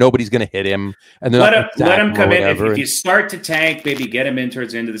time where nobody's going to hit him. And let him come in. If you start to tank, maybe get him in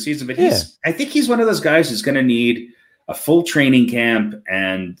towards the end of the season. But I think he's one of those guys who's going to need a full training camp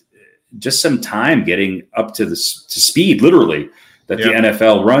and just some time getting up to speed, literally, that the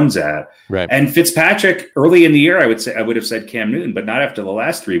NFL runs at. Right. And Fitzpatrick, early in the year, I would have said Cam Newton, but not after the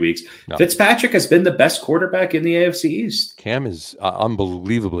last 3 weeks. No. Fitzpatrick has been the best quarterback in the AFC East. Cam is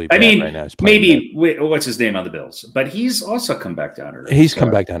unbelievably bad right now. What's his name on the Bills? But he's also come back down to earth. He's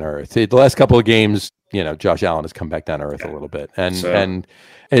come back down to earth. The last couple of games, Josh Allen has come back down to earth a little bit. And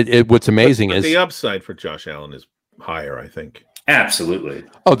what's amazing is the upside for Josh Allen is higher, I think. Absolutely.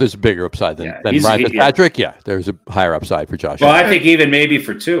 Oh, there's a bigger upside than Ryan Fitzpatrick. Yeah, there's a higher upside for Josh. Well, I think even maybe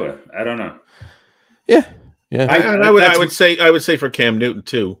for Tua. I don't know. Yeah. I would say for Cam Newton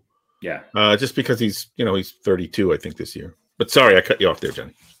too. Yeah. Just because he's 32, I think, this year. But sorry, I cut you off there,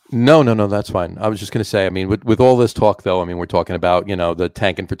 Johnny. No, that's fine. I was just going to say, I mean, with all this talk, though, I mean, we're talking about, the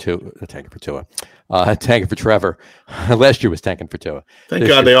tanking for Trevor. Last year was tanking for Tua. Thank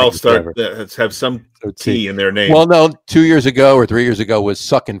God they all have some T in their name. Well, no, 2 years ago or 3 years ago was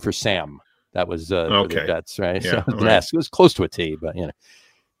sucking for Sam. That was for the Jets, right? Yeah, so it was close to a T, but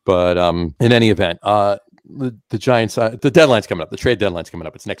But in any event, the Giants, the deadline's coming up. The trade deadline's coming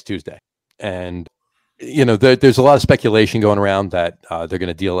up. It's next Tuesday, and there's a lot of speculation going around that they're going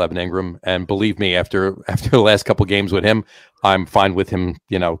to deal Evan Ingram. And believe me, after the last couple games with him, I'm fine with him.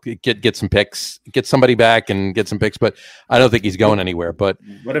 Get some picks, get somebody back, and get some picks. But I don't think he's going anywhere. But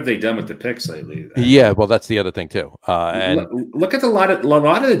what have they done with the picks lately? Yeah, well, that's the other thing too. And look at a lot of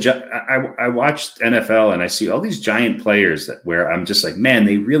the. I watched NFL and I see all these Giant players where I'm just like, man,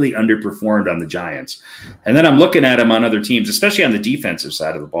 they really underperformed on the Giants. And then I'm looking at them on other teams, especially on the defensive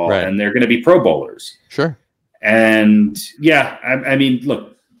side of the ball, and they're going to be Pro Bowlers. Sure. And I mean,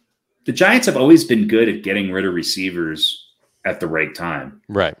 look, the Giants have always been good at getting rid of receivers at the right time.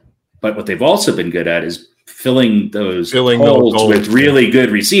 Right. But what they've also been good at is filling those holes with really good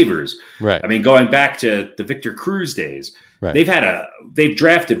receivers. Right. I mean, going back to the Victor Cruz days, they've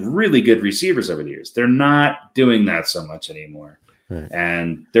drafted really good receivers over the years. They're not doing that so much anymore. Right.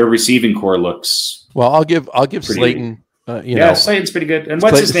 And their receiving core looks well. I'll give Slayton. Slayton's pretty good. And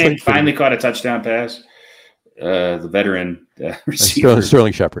what's his name? Finally caught a touchdown pass. The veteran receiver,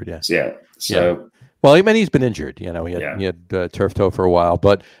 Sterling Shepard. Yes. Yeah. So. Well, I mean, he's been injured. He had turf toe for a while.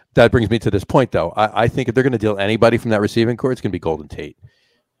 But that brings me to this point, though. I think if they're going to deal anybody from that receiving core, it's going to be Golden Tate.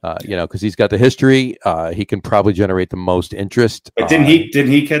 Because he's got the history. He can probably generate the most interest. But didn't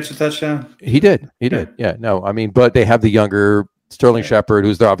he catch a touchdown? He did. Yeah. No, I mean, but they have the younger Sterling Shepard,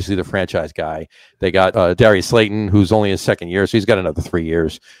 who's obviously the franchise guy. They got Darius Slayton, who's only his second year, so he's got another 3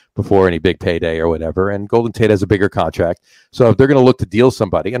 years before any big payday or whatever. And Golden Tate has a bigger contract. So if they're going to look to deal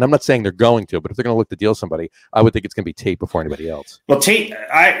somebody, and I'm not saying they're going to, but if they're going to look to deal somebody, I would think it's going to be Tate before anybody else. Well, Tate,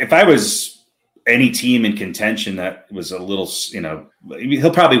 if I was any team in contention that was a little,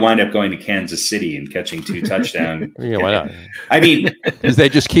 he'll probably wind up going to Kansas City and catching 2 touchdowns. Yeah, why not? I mean, because they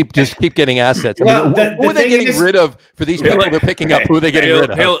just keep getting assets. Well, who are they getting rid of for these people they're picking up? Who are they getting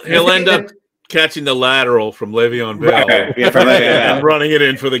rid of? He'll end up catching the lateral from Le'Veon Bell and running it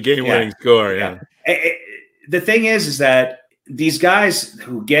in for the game-winning score. Yeah. The thing is that these guys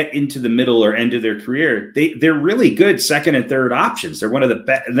who get into the middle or end of their career, they're really good second and third options. They're one of the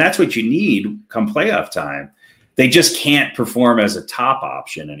best, and that's what you need come playoff time. They just can't perform as a top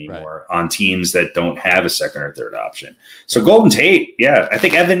option anymore on teams that don't have a second or third option. So Golden Tate, I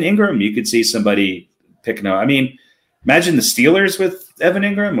think Evan Ingram, you could see somebody picking up. I mean, imagine the Steelers with Evan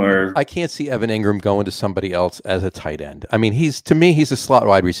Ingram, or I can't see Evan Ingram going to somebody else as a tight end. I mean, he's a slot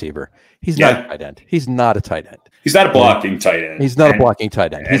wide receiver. He's not a tight end. He's not a tight end. He's not a blocking tight end. He's not a blocking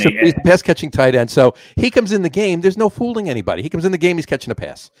tight end. He's a pass catching tight end. So he comes in the game. There's no fooling anybody. He comes in the game. He's catching a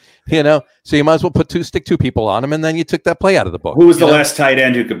pass. So you might as well stick 2 people on him, and then you took that play out of the book. Who was the last tight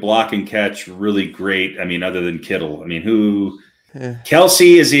end who could block and catch really great? I mean, other than Kittle. I mean, who?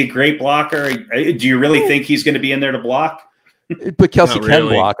 Kelsey, is he a great blocker? Do you really think he's going to be in there to block? But Kelsey can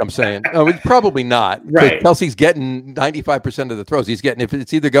block, I'm saying. No, probably not. Right. Kelsey's getting 95% of the throws. He's getting, if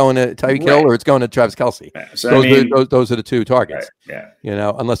it's either going to Tyreek Hill or it's going to Travis Kelce. So those are the 2 targets. Right.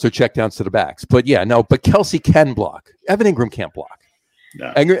 Yeah. Unless they're checkdowns to the backs. But but Kelsey can block. Evan Ingram can't block.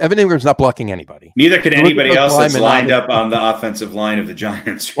 No. Evan Ingram's not blocking anybody. Neither could anybody else that's lined up on the offensive line of the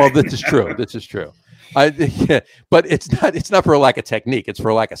Giants. Well, this is true. This is true. But it's not for a lack of technique. It's for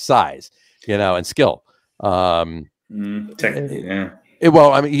a lack of size, and skill. Well,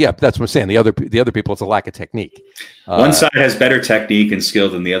 I mean, that's what I'm saying. The other people, it's a lack of technique. One side has better technique and skill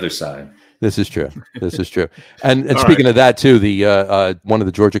than the other side. This is true. And speaking of that too, the one of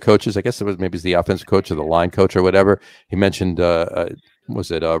the Georgia coaches, I guess maybe it's the offensive coach or the line coach or whatever. He mentioned,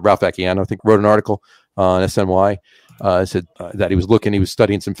 was it Ralph Acciano? I think wrote an article on SNY. Said that he was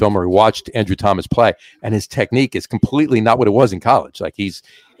studying some film, or he watched Andrew Thomas play, and his technique is completely not what it was in college. Like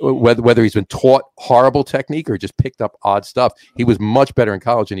whether he's been taught horrible technique or just picked up odd stuff, he was much better in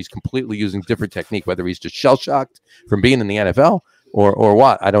college, and he's completely using different technique, whether he's just shell shocked from being in the NFL or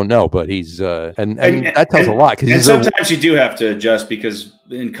what, I don't know, but he's and that tells a lot. And sometimes you do have to adjust, because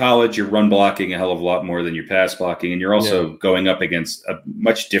in college you're run blocking a hell of a lot more than you're pass blocking, and you're also going up against a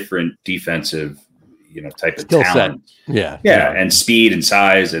much different defensive type of skill talent. Set. And speed and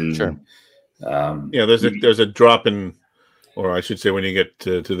size and sure. There's a drop in, or I should say, when you get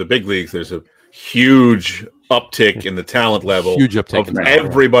to the big leagues, there's a huge uptick in the talent level. Huge uptick of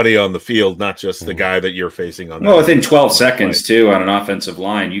everybody on the field, not just the guy that you're facing on. Well, within 12 seconds too, on an offensive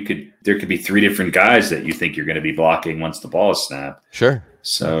line, there could be 3 different guys that you think you're going to be blocking once the ball is snapped. Sure.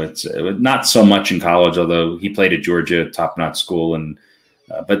 So it's not so much in college, although he played at Georgia, top-notch school, and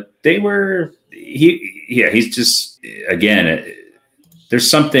but they were. He's just, again,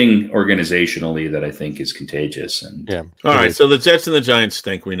 there's something organizationally that I think is contagious. And all right, so the Jets and the Giants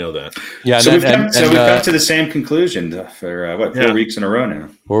stink. We know that. Yeah. So we've come to the same conclusion for 4 weeks in a row now.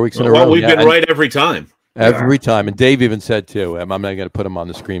 4 weeks in a row. Well, we've been right every time. Every time. And Dave even said too, I'm not going to put him on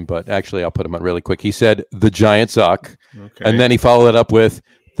the screen, but actually I'll put him on really quick. He said the Giants suck. Okay. And then he followed it up with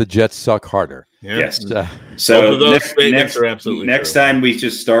the Jets suck harder. Yeah. Yes. So next time we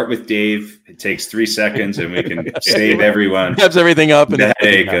just start with Dave. It takes 3 seconds, and we can save everyone. Wraps everything up. The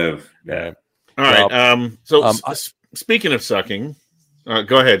headache of. All right. Speaking of sucking,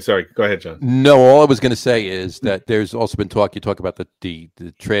 go ahead. Sorry. Go ahead, John. No, all I was going to say is that there's also been talk. You talk about the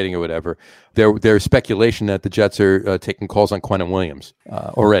trading or whatever. There's speculation that the Jets are taking calls on Quentin Williams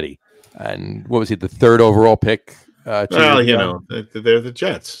already. And what was he? The 3rd overall pick. Well, they're the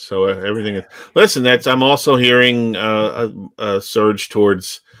Jets, so everything is. Listen, I'm also hearing a surge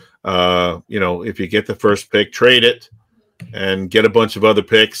towards, if you get the first pick, trade it and get a bunch of other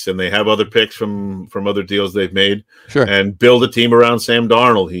picks, and they have other picks from other deals they've made. Sure. And build a team around Sam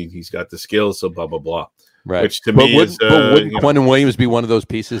Darnold. He's got the skills, so blah blah blah. Right. Which to me is. Wouldn't Quentin Williams be one of those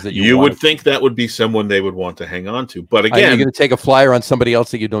pieces that you would think that would be someone they would want to hang on to? But again, you're going to take a flyer on somebody else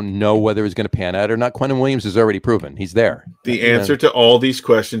that you don't know whether it's going to pan out or not. Quentin Williams is already proven he's there. The answer to all these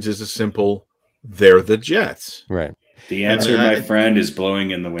questions is a simple: they're the Jets. Right. The answer, my friend, is blowing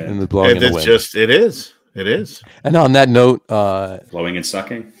in the wind. It is. It is. And on that note, blowing and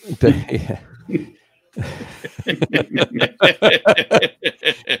sucking.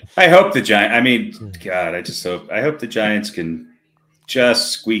 I hope the Giants. I mean, God, I hope the Giants can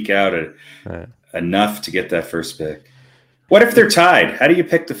just squeak out enough to get that first pick. What if they're tied? How do you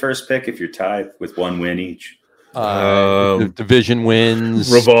pick the first pick if you're tied with 1 win each? The division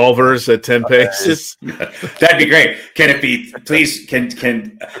wins. Revolvers at 10 paces. That'd be great. Can it be? Please,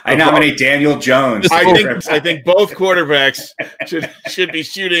 can I nominate Daniel Jones? I think both quarterbacks should be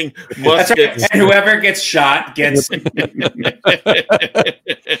shooting muskets. Right. And whoever gets shot gets.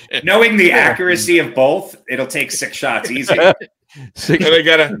 Knowing the accuracy of both, it'll take 6 shots easy. And they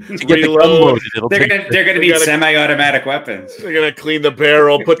gotta reload. They're gonna need semi-automatic weapons. They're gonna clean the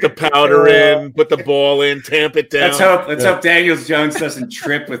barrel, put the powder in, put the ball in, tamp it down. Let's hope Daniel Jones doesn't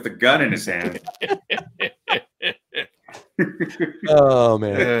trip with the gun in his hand. Oh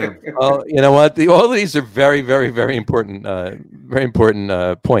man! Well, you know what? All of these are very, very, very important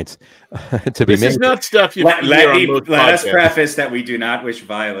points to be made. This is not stuff you let us preface that we do not wish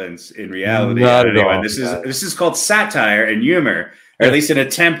violence in reality on anyone. This is called satire and humor, or at least an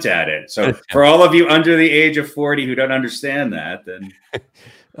attempt at it. So for all of you under the age of 40 who don't understand that, then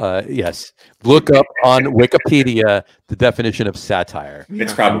yes, look up on Wikipedia the definition of satire.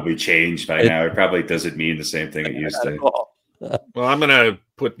 It's probably changed by now. It probably doesn't mean the same thing it used to. Well, I'm gonna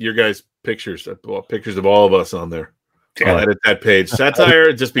put your guys' pictures of all of us on there. I'll edit that page.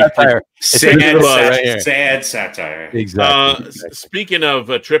 Satire, just be sad satire. Exactly. Speaking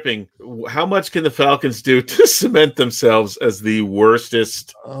of tripping, how much can the Falcons do to cement themselves as the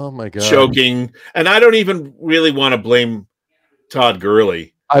worstest? Oh my God, choking. And I don't even really want to blame Todd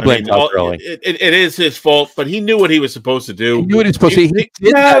Gurley. I blame Todd Gurley. It is his fault, but he knew what he was supposed to do. He knew what he was supposed to do. He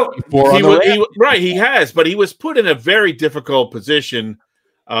did that before. He has, but he was put in a very difficult position.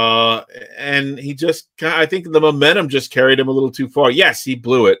 And he just, I think the momentum just carried him a little too far. Yes, he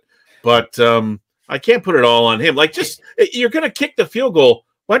blew it, but I can't put it all on him. Like, just, you're going to kick the field goal.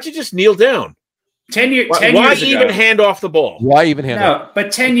 Why don't you just kneel down? 10 years Why ago, even hand off the ball? Why even hand off? No,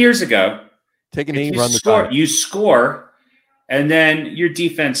 but 10 years ago, take a knee, run the time. You score, and then your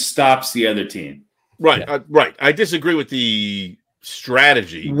defense stops the other team. Right, right. I disagree with the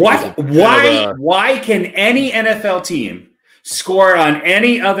strategy. What? Why can any NFL team score on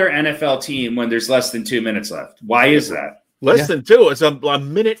any other NFL team when there's less than 2 minutes left? Why is that? Less than 2. It's a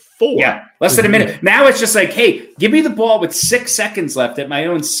minute 4. Yeah, less than a minute. Now it's just like, hey, give me the ball with 6 seconds left at my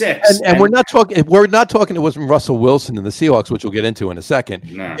own 6. And we're not talking. We're not talking. It wasn't Russell Wilson and the Seahawks, which we'll get into in a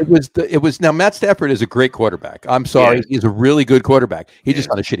second. No. It was. Now Matt Stafford is a great quarterback. I'm sorry, he's a really good quarterback. He's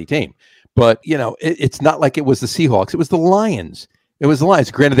just on a shitty team. But it's not like it was the Seahawks. It was the Lions. It was the Lions.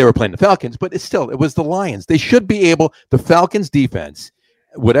 Granted, they were playing the Falcons, but it was the Lions. They should be able. The Falcons defense,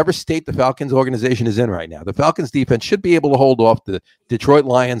 whatever state the Falcons organization is in right now, the Falcons defense should be able to hold off the Detroit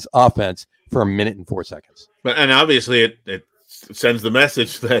Lions offense for 1 minute and 4 seconds. And obviously, it sends the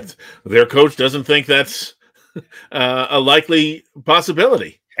message that their coach doesn't think that's a likely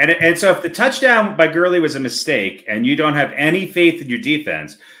possibility. And so, if the touchdown by Gurley was a mistake, and you don't have any faith in your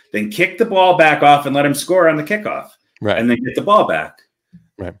defense, then kick the ball back off and let him score on the kickoff. Right. And then get the ball back.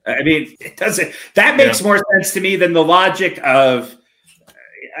 Right. I mean, it doesn't. That makes more sense to me than the logic of.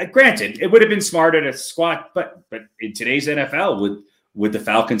 Granted, it would have been smarter to squat, but in today's NFL, would the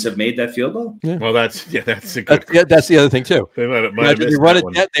Falcons have made that field goal? Yeah. Well, that's a good. That's the other thing too.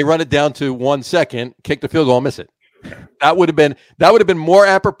 They run it down to 1 second, kick the field goal, and miss it. That would have been more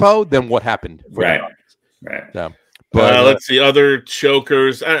apropos than what happened. Right. So, but let's see other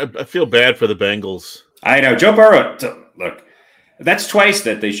chokers. I feel bad for the Bengals. I know Joe Burrow. Look, that's twice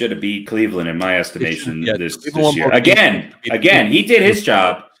that they should have beat Cleveland in my estimation this year. Again, he did his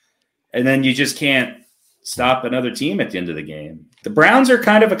job, and then you just can't stop another team at the end of the game. The Browns are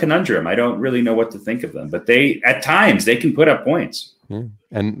kind of a conundrum. I don't really know what to think of them, but at times they can put up points. Yeah.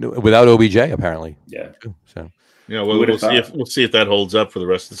 And without OBJ, apparently. Yeah. So. Yeah, we'll see if that holds up for the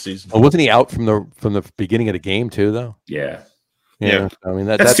rest of the season. Well, wasn't he out from the beginning of the game too, though? Yeah. I mean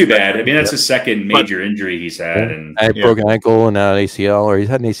that's too bad. I mean that's his second major injury he's had, and I broke an ankle and now an ACL, or he's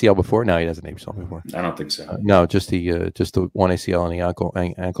had an ACL before. Now he doesn't have an ACL before. I don't think so. No, just the one ACL on the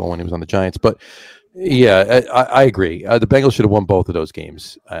ankle when he was on the Giants. But yeah, I agree. The Bengals should have won both of those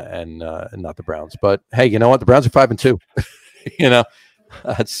games, and not the Browns. But hey, you know what? The Browns are 5-2.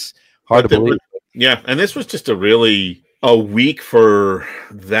 That's hard to believe. Yeah, and this was just a week for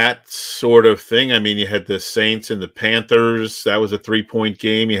that sort of thing. I mean, you had the Saints and the Panthers. That was a 3-point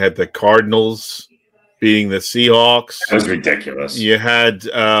game. You had the Cardinals beating the Seahawks. That was ridiculous. You had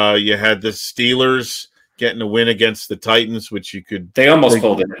the Steelers getting a win against the Titans, which you could. They almost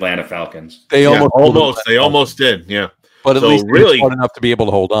pulled the Atlanta Falcons. They almost did. Yeah. But at least really smart enough to be able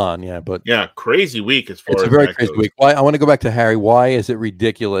to hold on. Yeah. But crazy week as far as it's a very crazy week. Why? I want to go back to Harry. Why is it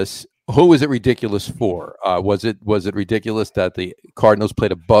ridiculous? Who is it ridiculous for? Was it ridiculous that the Cardinals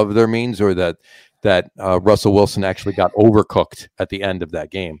played above their means, or that that Russell Wilson actually got overcooked at the end of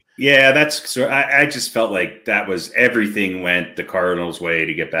that game. Yeah, that's so. I just felt like that was everything went the Cardinals' way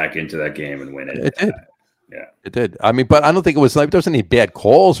to get back into that game and win it. It did. Yeah, it did. I mean, but I don't think it was like there wasn't any bad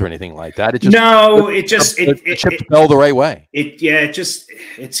calls or anything like that. It just it chipped Bell the right way.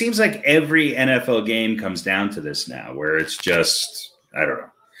 It seems like every NFL game comes down to this now, where it's just I don't know.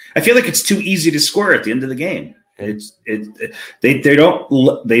 I feel like it's too easy to score at the end of the game. They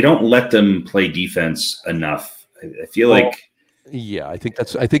don't let them play defense enough. I feel like. Yeah, I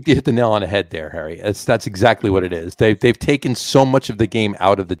think you hit the nail on the head there, Harry. That's exactly what it is. They've taken so much of the game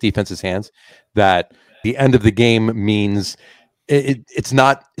out of the defense's hands that the end of the game means it's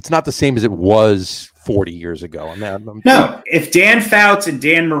not the same as it was 40 years ago. No, if Dan Fouts and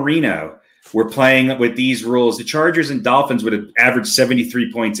Dan Marino were playing with these rules, the Chargers and Dolphins would have averaged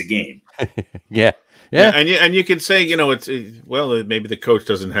 73 points a game. Yeah. And you can say, maybe the coach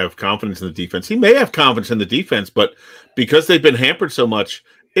doesn't have confidence in the defense. He may have confidence in the defense, but because they've been hampered so much,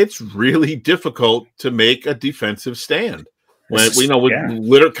 it's really difficult to make a defensive stand. When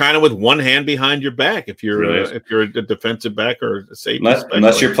with one hand behind your back, if you're a defensive back or a safety,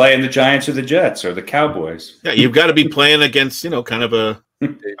 unless you're playing the Giants or the Jets or the Cowboys. Yeah, you've got to be playing against kind of a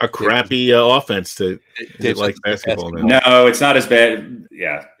crappy offense to like basketball. No, it's not as bad.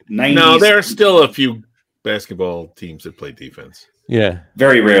 Yeah. 90s. No, there are still a few basketball teams that play defense. Yeah.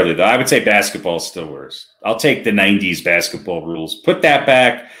 Very rarely, though. I would say basketball is still worse. I'll take the 90s basketball rules. Put that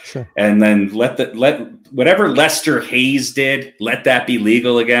back, and then let whatever Lester Hayes did, let that be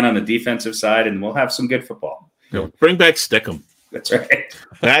legal again on the defensive side, and we'll have some good football. Bring back Stickum. That's right.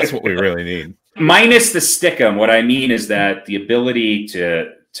 That's what we really need. Minus the Stickum, what I mean is that the ability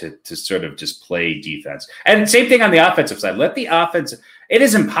to sort of just play defense. And same thing on the offensive side. Let the offense – it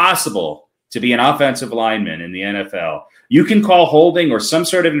is impossible to be an offensive lineman in the NFL. You can call holding or some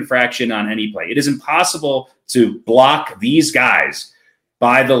sort of infraction on any play. It is impossible to block these guys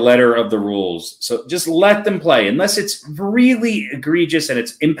by the letter of the rules. So just let them play unless it's really egregious and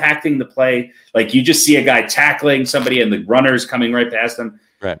it's impacting the play. Like you just see a guy tackling somebody and the runner's coming right past them.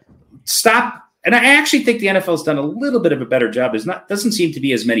 Right. Stop. And I actually think the NFL's done a little bit of a better job. Doesn't seem to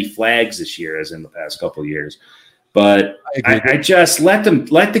be as many flags this year as in the past couple of years. But I just let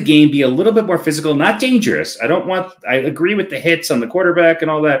the game be a little bit more physical, not dangerous. I agree with the hits on the quarterback and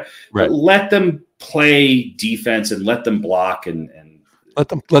all that, right. But let them play defense and let them block and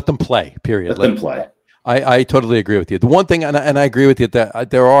let them play, period. Let them play. I totally agree with you. The one thing, and I agree with you that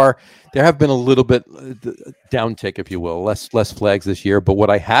there have been a little bit downtick, if you will, less flags this year. But what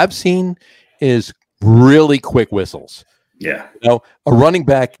I have seen is really quick whistles. Yeah. A running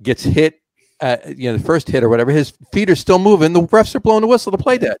back gets hit. The first hit or whatever, his feet are still moving. The refs are blowing the whistle to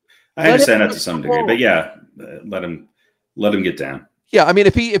play that. I understand that to some degree, but yeah, let him get down. Yeah, I mean,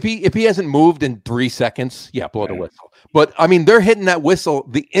 if he hasn't moved in 3 seconds, blow the whistle. But I mean, they're hitting that whistle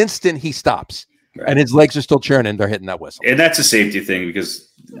the instant he stops, and his legs are still churning. They're hitting that whistle, and that's a safety thing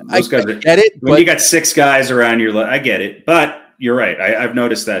because those guys get it. When you got 6 guys around your leg, I get it, but you're right. I've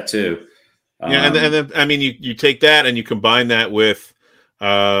noticed that too. And then I mean, you take that and you combine that with.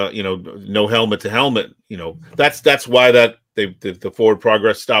 No helmet to helmet. That's why the forward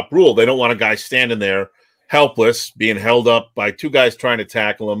progress stop rule. They don't want a guy standing there helpless, being held up by 2 guys trying to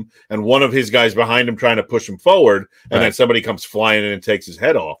tackle him, and one of his guys behind him trying to push him forward, and then somebody comes flying in and takes his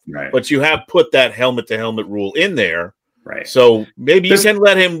head off. Right. But you have put that helmet to helmet rule in there, right? So maybe you can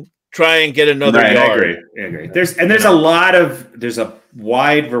let him try and get another yard. I agree. There's a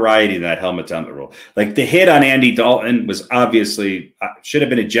wide variety of that helmet to helmet rule. Like the hit on Andy Dalton was obviously should have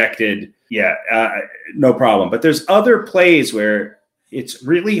been ejected. Yeah, no problem. But there's other plays where it's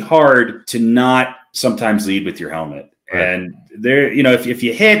really hard to not sometimes lead with your helmet. Right. And there, if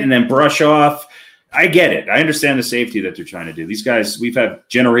you hit and then brush off, I get it. I understand the safety that they're trying to do. These guys, we've had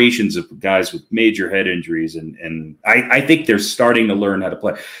generations of guys with major head injuries, and I think they're starting to learn how to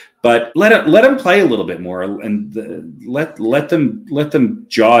play. But let them play a little bit more, and let them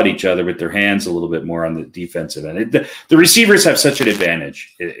jaw at each other with their hands a little bit more on the defensive end. The receivers have such an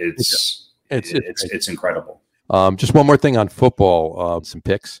advantage. It's incredible. Just one more thing on football. Some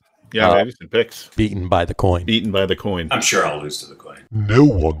picks. Yeah, maybe some picks. Beaten by the coin. I'm sure I'll lose to the coin. No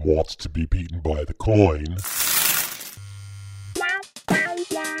one wants to be beaten by the coin.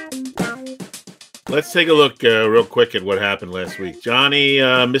 Let's take a look real quick at what happened last week. Johnny,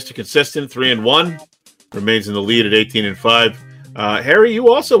 Mr. Consistent, 3-1, remains in the lead at 18-5. Harry, you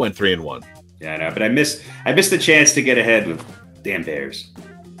also went 3-1. Yeah, I know, but I missed the chance to get ahead with damn Bears.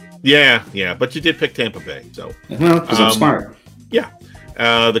 Yeah, but you did pick Tampa Bay, so because I'm smart. Yeah,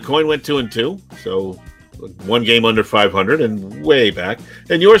 the coin went 2-2, so one game under 500 and way back.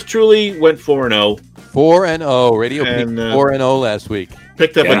 And yours truly went 4-0. 4-0. Radio Peak And, 4-0 last week.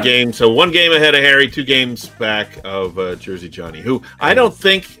 Picked up a game, so one game ahead of Harry, 2 games back of Jersey Johnny, who I don't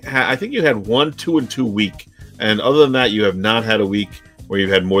think, I think you had 1 2-2 week. And other than that, you have not had a week where you've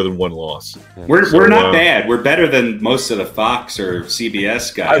had more than one loss. We're not bad. We're better than most of the Fox or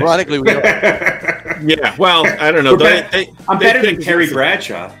CBS guys. Ironically, we are. Yeah, well, I don't know. I'm better than Terry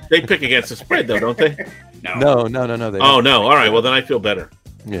Bradshaw. They pick against the spread, though, don't they? No. They Oh, don't. no. All right, well, then I feel better.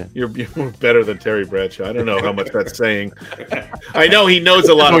 Yeah. You're better than Terry Bradshaw. I don't know how much that's saying. I know he knows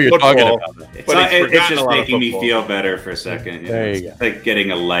a lot of you're talking football. about. It's just making me feel better for a second. There you go. It's like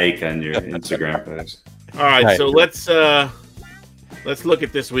getting a like on your Instagram post. All right, so let's look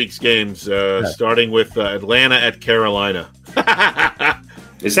at this week's games, starting with Atlanta at Carolina.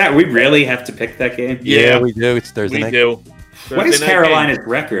 Is that we really have to pick that game? Yeah, we do. It's Thursday We night. do. What is Thursday night Carolina's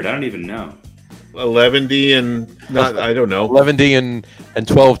record? I don't even know. game. 11-D and I don't know. 11-D and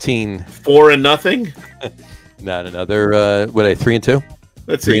 12-teen. 4-0. No. They're what are they? 3-2.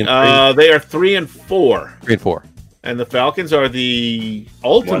 Let's 3 see. and 3. They are 3-4, 3-4. and the Falcons are the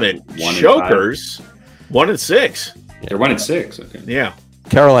ultimate One and chokers. 1-6. They're 1-6. Okay. Yeah,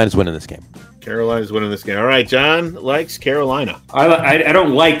 Carolina's winning this game. Carolina's winning this game. All right, John likes Carolina. I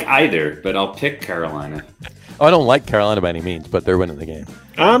don't like either, but I'll pick Carolina. Oh, I don't like Carolina by any means, but they're winning the game.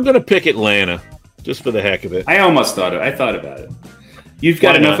 I'm going to pick Atlanta just for the heck of it. I almost thought I thought about it. You've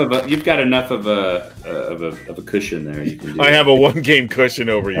got enough of a cushion there. You can do I have a 1-game cushion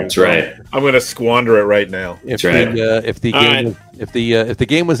over you. That's right. I'm going to squander it right now. If That's right. if the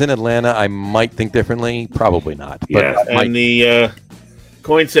game was in Atlanta, I might think differently. Probably not. But Yeah. I might. And the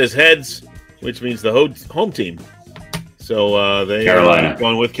coin says heads, which means the home team. So they Carolina. are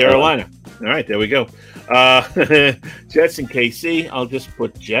going with Carolina. All right, there we go. Jets and KC. I'll just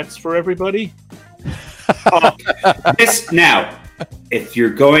put Jets for everybody. Now, if you're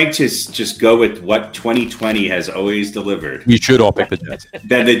going to just go with what 2020 has always delivered, You should all pick the Jets.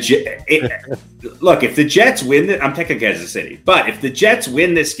 then look, if the Jets win it, I'm picking Kansas City. But if the Jets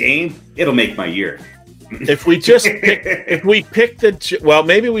win this game, it'll make my year. If we just pick well,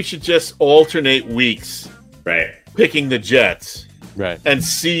 maybe we should just alternate weeks Right. picking the Jets. Right. And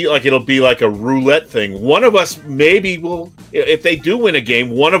see, like it'll be like a roulette thing. One of us maybe will, if they do win a game,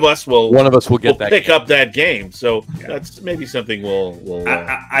 one of us will get that pick game. up that game. So that's maybe something we'll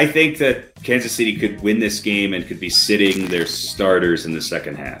I think that Kansas City could win this game and could be sitting their starters in the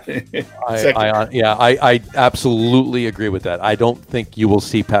second half. I absolutely agree with that. I don't think you will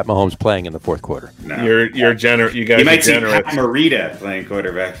see Pat Mahomes playing in the fourth quarter. No. You're generous. You guys You might are see generous. Pat Morita playing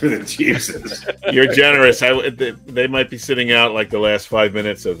quarterback for the Chiefs. You're generous. They might be sitting out like the last 5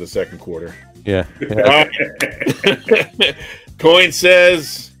 minutes of the second quarter. Yeah. All right. Coin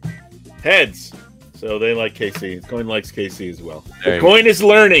says heads. So they like KC. Coin likes KC as well. There The you coin is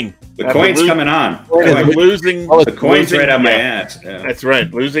learning. The coin's coming on. Losing. The coin's right on my yeah. ass. Yeah. That's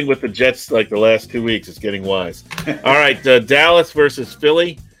right. Losing with the Jets like the last 2 weeks is getting wise. All right, Dallas versus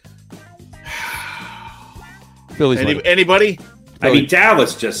Philly. Philly's winning. Anybody? I mean,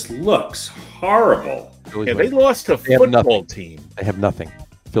 Dallas just looks horrible. Philly's Yeah, they winning. lost to a They have football nothing. team. They have nothing.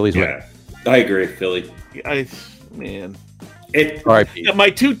 Philly's winning. I agree, Philly. Man. All right, Pete. Yeah, my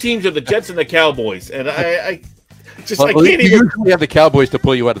 2 teams are the Jets and the Cowboys, and I Well, can't you even. usually have the Cowboys to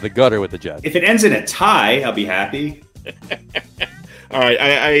pull you out of the gutter with the Jets. If it ends in a tie, I'll be happy. All right,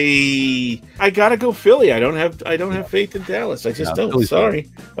 I gotta go Philly. I don't have faith in Dallas. I just don't. Philly's Sorry.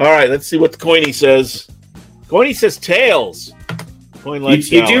 All right, let's see what the Coiny says. Coiny says tails. Coin likes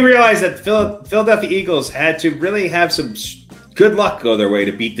You Dallas. do realize that Philadelphia Eagles had to really have some good luck go their way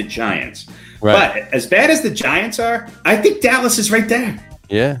to beat the Giants. Right. But as bad as the Giants are, I think Dallas is right there.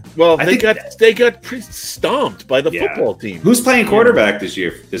 Yeah. Well, I they think- got stomped by the Yeah. football team. Who's playing quarterback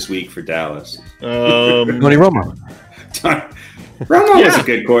this week for Dallas? Tony Romo. Romo was a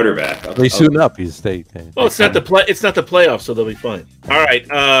good quarterback. They suiting up. It's not the playoffs, so they'll be fine. All right,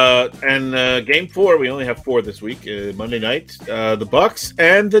 and game 4. We only have 4 this week. Monday night, the Bucks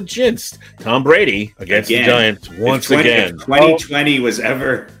and the Jinx. Tom Brady against the Giants once again. If 2020 was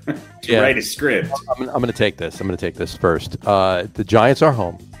ever to write a script. I'm going to take this. I'm going to take this first. The Giants are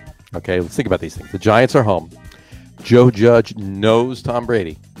home. Okay, let's think about these things. The Giants are home. Joe Judge knows Tom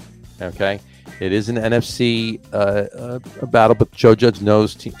Brady. Okay, it is an NFC battle, but Joe Judge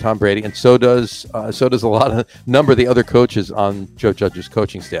knows Tom Brady, and so does a number of the other coaches on Joe Judge's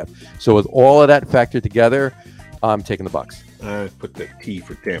coaching staff. So with all of that factored together, I'm taking the Bucks. I put the T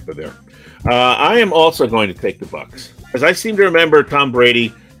for Tampa there. I am also going to take the Bucks, as I seem to remember Tom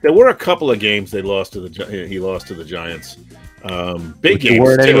Brady. There were a couple of games he lost to the Giants. Big games.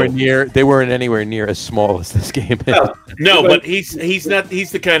 They weren't anywhere near as small as this game is. No, but he's not.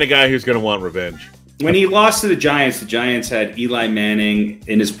 He's the kind of guy who's going to want revenge. When he lost to the Giants had Eli Manning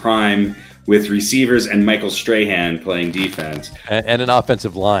in his prime with receivers and Michael Strahan playing defense. And an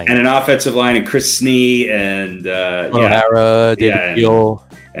offensive line. And Chris Snee and O'Hara, David Gill.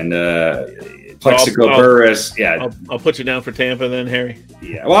 And Plexico Burris. Yeah. I'll put you down for Tampa then, Harry.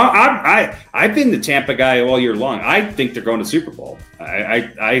 Yeah. Well, I've been the Tampa guy all year long. I think they're going to Super Bowl.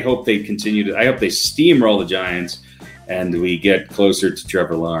 I hope they continue I hope they steamroll the Giants and we get closer to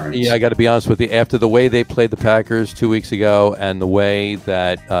Trevor Lawrence. Yeah, I got to be honest with you. After the way they played the Packers 2 weeks ago and the way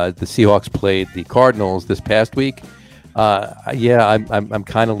that the Seahawks played the Cardinals this past week, I'm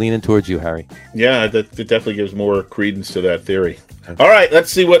kind of leaning towards you, Harry. Yeah, that definitely gives more credence to that theory. All right,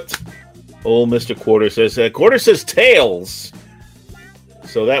 let's see what old Mr. Quarter says. Quarter says tails.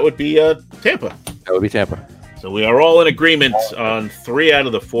 So that would be Tampa. That would be Tampa. So we are all in agreement on 3 out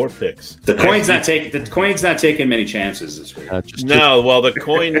of the 4 picks. The coin's not taking many chances this week. The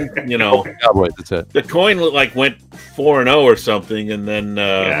coin, Cowboys. That's it. The coin went 4-0 or something, and then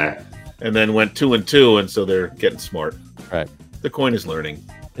went 2-2, and so they're getting smart. Right. The coin is learning.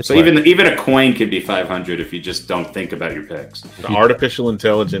 So even a coin could be 500 if you just don't think about your picks. The artificial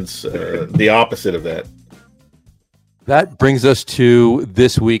intelligence, the opposite of that. That brings us to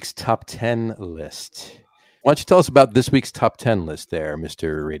this week's top 10 list. Why don't you tell us about this week's top 10 list there,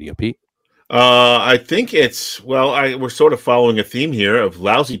 Mr. Radio Pete? I think we're sort of following a theme here of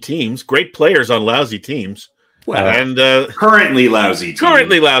lousy teams, great players on lousy teams. And currently lousy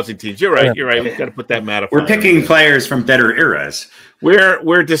teams. You're right. We've got to put that metaphor. We're picking players from better eras.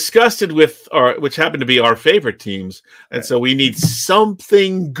 We're disgusted with which happen to be our favorite teams, and so we need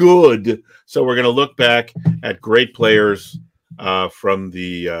something good. So we're going to look back at great players from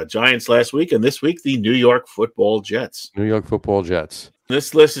the Giants last week, and this week the New York Football Jets.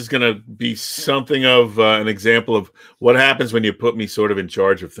 This list is going to be something of an example of what happens when you put me sort of in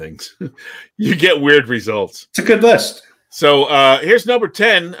charge of things. You get weird results. It's a good list. So here's number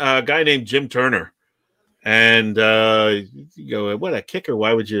 10, a guy named Jim Turner. And you go, what a kicker.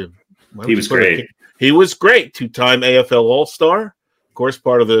 Why would you? He was great. He was great. 2-time AFL All-Star. Of course,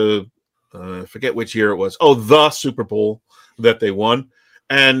 part of the, I forget which year it was. Oh, the Super Bowl that they won.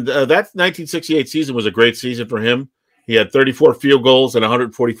 And that 1968 season was a great season for him. He had 34 field goals and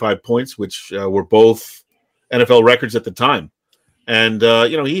 145 points, which were both NFL records at the time. And,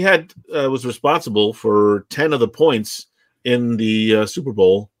 he was responsible for 10 of the points in the Super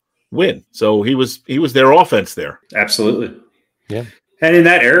Bowl win. So he was their offense there. Absolutely. Yeah. And in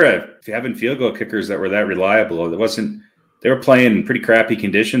that era, if you having field goal kickers that were that reliable, they were playing in pretty crappy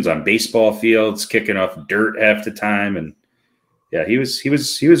conditions on baseball fields, kicking off dirt half the time. And yeah, he was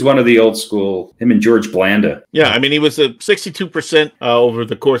one of the old school, him and George Blanda. Yeah, I mean, he was a 62% over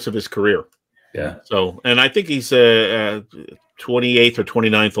the course of his career. Yeah. So, and I think he's 28th or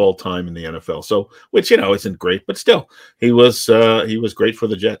 29th all time in the NFL. So, which isn't great, but still, he was great for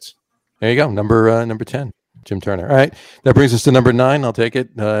the Jets. There you go, number 10, Jim Turner. All right, that brings us to number 9. I'll take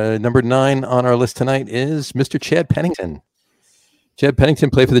it. Number 9 on our list tonight is Mr. Chad Pennington. Chad Pennington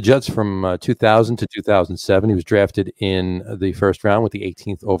played for the Jets from 2000 to 2007. He was drafted in the first round with the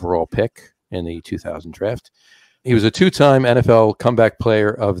 18th overall pick in the 2000 draft. He was a 2-time NFL Comeback Player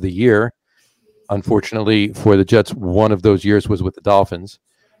of the Year. Unfortunately for the Jets, one of those years was with the Dolphins.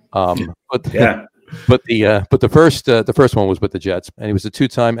 But the first one was with the Jets, and he was a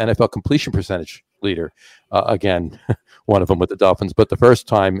 2-time NFL completion percentage leader. Again, one of them with the Dolphins. But the first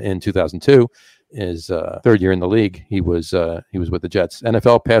time in 2002, his third year in the league, he was with the Jets.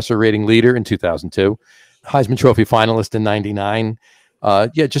 NFL passer rating leader in 2002, Heisman Trophy finalist in '99.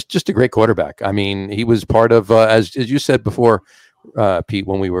 Just a great quarterback. I mean, he was part of as you said before, Pete,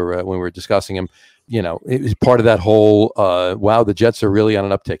 when we were discussing him. It was part of that whole wow, the Jets are really on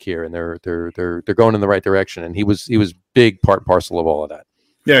an uptick here, and they're going in the right direction. And he was big part and parcel of all of that.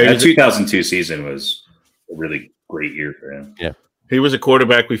 Yeah, the 2002 season was a really great year for him. Yeah, he was a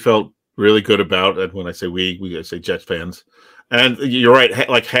quarterback we felt really good about. And when I say we say Jets fans. And you're right,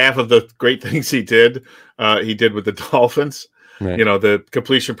 like half of the great things he did with the Dolphins. Right. The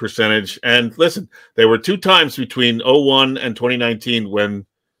completion percentage. And listen, there were 2 times between 2001 and 2019 when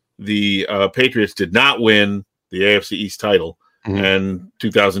the Patriots did not win the AFC East title. Mm-hmm. And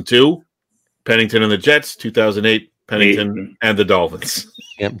 2002, Pennington and the Jets. 2008, Pennington and the Dolphins.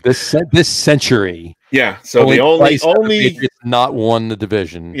 Yeah, this century. Yeah, so the only Patriots not won the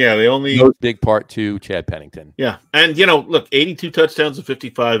division. Yeah, the only big part to Chad Pennington. Yeah, and look, 82 touchdowns and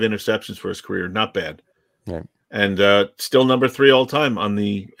 55 interceptions for his career, not bad. Right. And still number 3 all time on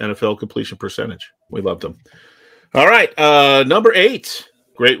the NFL completion percentage. We loved him. All right. Number 8,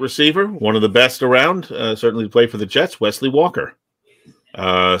 great receiver, one of the best around, certainly to play for the Jets, Wesley Walker.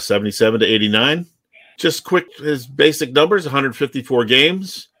 77 to 89. Just quick, his basic numbers: 154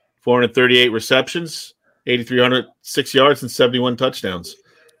 games, 438 receptions, 8,306 yards, and 71 touchdowns.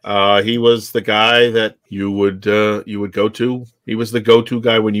 He was the guy that you would go to. He was the go-to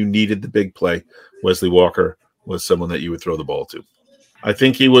guy when you needed the big play. Wesley Walker was someone that you would throw the ball to. I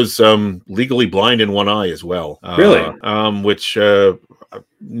think he was legally blind in one eye as well. Really? Which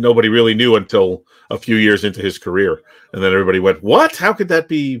nobody really knew until a few years into his career. And then everybody went, what? How could that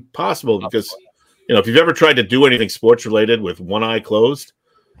be possible? Because, if you've ever tried to do anything sports-related with one eye closed,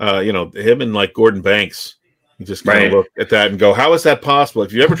 him and like Gordon Banks, you just kind of look at that and go, how is that possible?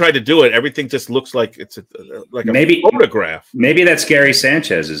 If you ever tried to do it, everything just looks like it's a photograph. Maybe that's Gary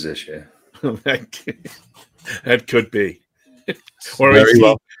Sanchez's issue. That could be. Or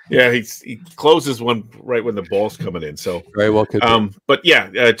he closes one right when the ball's coming in. So very well could be. But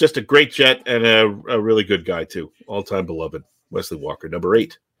yeah, just a great Jet and a really good guy too. All-time beloved, Wesley Walker, number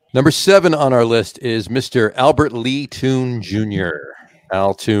 8. Number 7 on our list is Mr. Albert Lee Toon Jr.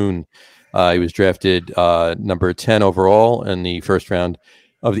 Al Toon. He was drafted number 10 overall in the first round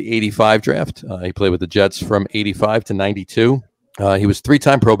of the 85 draft. He played with the Jets from 85 to 92. He was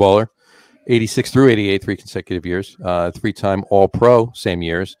 3-time Pro Bowler, 86 through 88, 3 consecutive years. 3-time All-Pro, same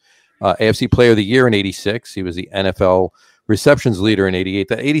years. AFC Player of the Year in 86. He was the NFL receptions leader in 88.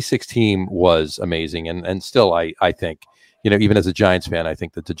 The 86 team was amazing. And still, I think, even as a Giants fan, I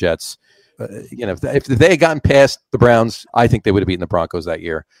think that the Jets, if they had gotten past the Browns, I think they would have beaten the Broncos that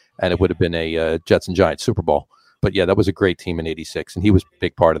year. And it would have been a Jets and Giants Super Bowl. But yeah, that was a great team in 86. And he was a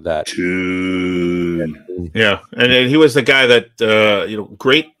big part of that. Yeah. And he was the guy that,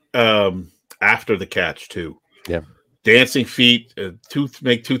 great after the catch too. Yeah. Dancing feet,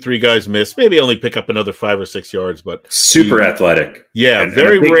 make 2-3 guys miss, maybe only pick up another 5 or 6 yards, but super athletic. Yeah, and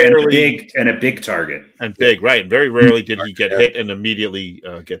very rarely and a big target. And big, right. Very rarely did he get hit and immediately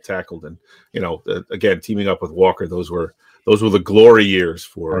get tackled. And again, teaming up with Walker, those were the glory years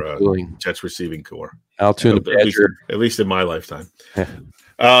for Jets receiving corps. Al Toon, at least in my lifetime.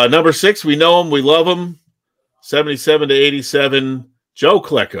 Number 6, we know him, we love him. 77 to 87. Joe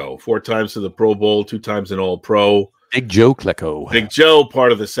Klecko, 4 times to the Pro Bowl, 2 times an All-Pro. Big Joe Klecko. Big Joe,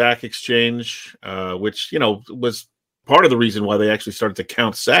 part of the sack exchange, which, was part of the reason why they actually started to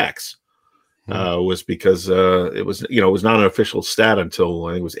count sacks, was because it was not an official stat until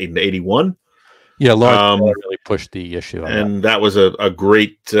I think it was 81. Yeah, Lawrence really pushed the issue. And that was a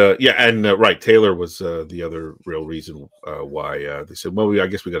great, right. Taylor was the other real reason why they said, well, I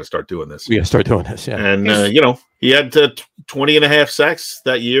guess we got to start doing this. We got to start doing this, yeah. And, he had 20 and a half sacks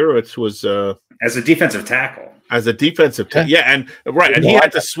that year, which was... as a defensive tackle. As a defensive tackle, yeah. And he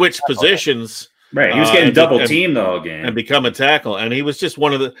had to switch positions. Right, he was getting double teamed the whole game. And become a tackle. And he was just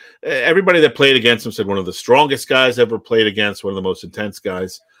one of the... everybody that played against him said one of the strongest guys ever played against, one of the most intense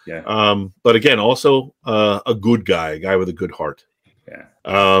guys. Yeah. But again, also a good guy, a guy with a good heart. Yeah.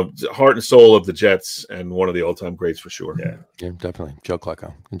 Heart and soul of the Jets, and one of the all-time greats for sure. Yeah, definitely. Joe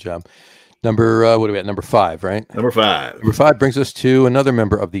Klecko. Good job. Number, what are we at? Number 5, right? Number 5. Number 5 brings us to another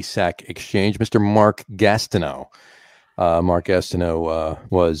member of the sack exchange, Mr. Mark Gastineau. Mark Gastineau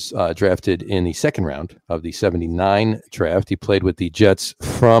was drafted in the second round of the 79 draft. He played with the Jets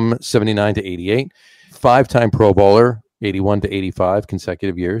from 79 to 88. 5-time Pro Bowler, 81 to 85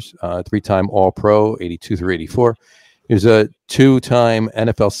 consecutive years. 3-time All-Pro, 82 through 84. He was a 2-time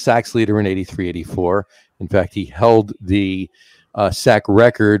NFL sacks leader in 83-84. In fact, he held the sack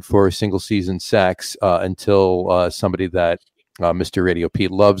record for single season sacks until somebody that Mr. Radio Pete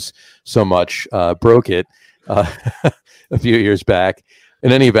loves so much broke it a few years back.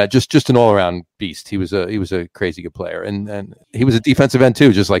 In any event, just an all around beast. He was a crazy good player, and he was a defensive end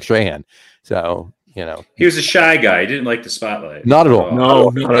too, just like Strahan. So he was a shy guy. He didn't like the spotlight. Not at all. No,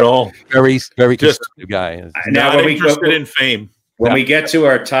 not at all. Very conservative guy. Now when interested in fame. When we get to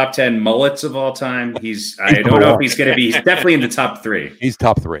our top 10 mullets of all time, I don't know if he's going to be. He's definitely in the top 3. He's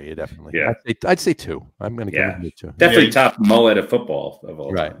top 3, definitely. Yeah, I'd say 2. I'm going to give him 2. Definitely top mullet of football of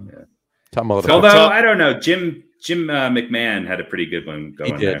all time. Yeah. Top mullet. Although I don't know, Jim McMahon had a pretty good one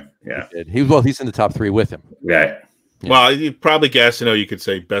going there. Yeah, he's in the top 3 with him. Right. Yeah. Well, you probably you could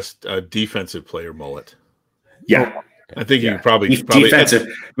say best defensive player mullet. Yeah. I think you probably defensive.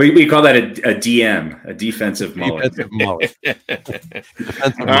 We call that a DM, a defensive mullet. Defensive mullet.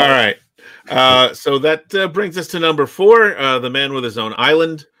 All right. So that brings us to number 4, the man with his own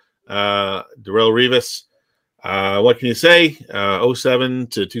island, Darrelle Revis. What can you say? 07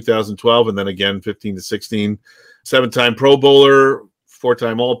 to 2012, and then again 15 to 16. 7-time Pro Bowler,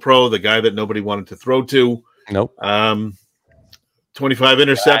 4-time All-Pro, the guy that nobody wanted to throw to. Nope. 25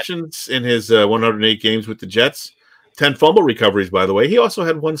 interceptions in his 108 games with the Jets. 10 fumble recoveries, by the way. He also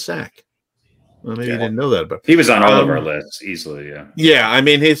had 1 sack. Well, maybe you didn't know that, but he was on all of our lists easily. Yeah. Yeah. I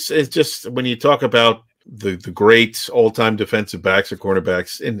mean, it's just when you talk about the great all-time defensive backs or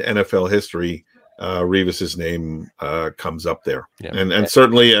cornerbacks in NFL history, Revis's name comes up there. Yeah. And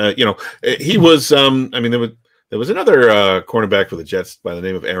certainly, he was, I mean, there was another cornerback for the Jets by the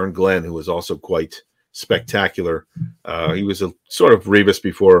name of Aaron Glenn, who was also quite spectacular. He was a sort of Revis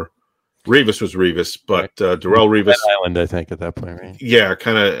before Revis was Revis, but Darrelle Revis Island, I think, at that point, right? Yeah,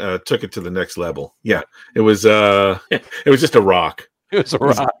 kind of took it to the next level. Yeah, it was just a rock. It was a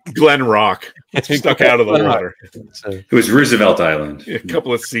rock. Glen Rock. Stuck out of the water. It was Roosevelt Island. A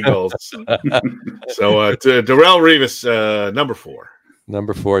couple of seagulls. So Darrelle Revis, number 4.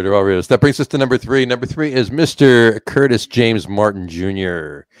 Number 4, Darrelle Revis. That brings us to number 3. Number 3 is Mr. Curtis James Martin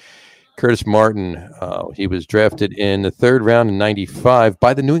Jr. Curtis Martin, he was drafted in the 3rd round in '95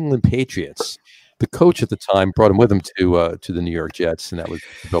 by the New England Patriots. The coach at the time brought him with him to the New York Jets, and that was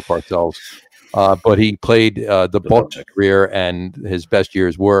Bill Parcells. But he played the bulk of his career, and his best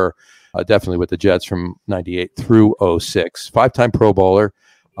years were definitely with the Jets from '98 through '06. 5-time Pro Bowler.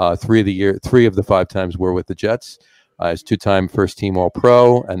 3 of the 5 times were with the Jets. His 2-time first-team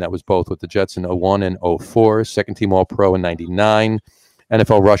All-Pro, and that was both with the Jets in '01 and '04. Second-team All-Pro in '99.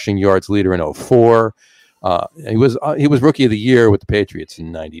 NFL rushing yards leader in '04. He was Rookie of the Year with the Patriots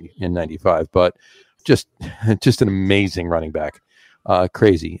in '95, but just an amazing running back.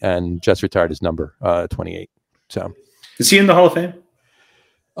 Crazy. And Jets retired his number 28. So is he in the Hall of Fame?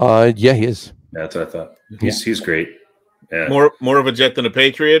 Yeah, he is. That's what I thought. He's great. Yeah. More of a Jet than a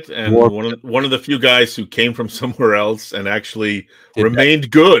Patriot, and one of the few guys who came from somewhere else and actually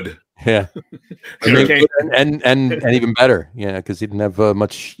remained good. Yeah, and even better, because he didn't have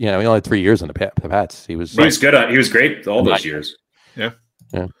much. He only had 3 years on the Pats. He was good. He was great all those years. Yeah.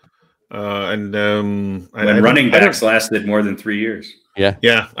 And running backs lasted more than 3 years.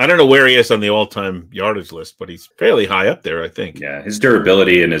 Yeah. I don't know where he is on the all-time yardage list, but he's fairly high up there, I think. Yeah, his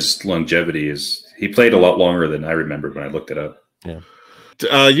durability and his longevity he played a lot longer than I remembered when I looked it up. Yeah.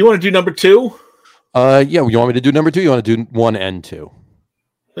 You want to do number 2? Yeah. You want me to do number 2? You want to do 1 and 2?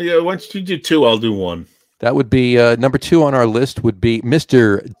 Yeah, once you do 2, I'll do 1. That would be number 2 on our list would be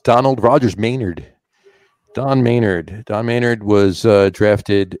Mr. Donald Rogers Maynard. Don Maynard. Don Maynard was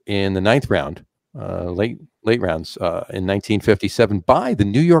drafted in the 9th round, late rounds, in 1957 by the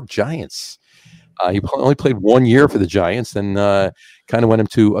New York Giants. He only played 1 year for the Giants, then kind of went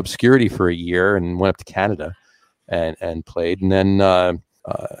into obscurity for a year and went up to Canada and played, and then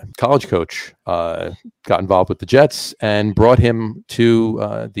college coach got involved with the Jets and brought him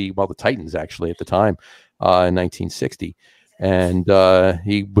to the Titans actually at the time in 1960, and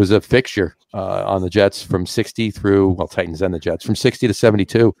he was a fixture on the Jets from 60 through Titans and the Jets from 60 to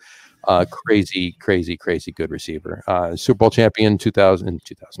 72. Crazy good receiver. Super Bowl champion 2000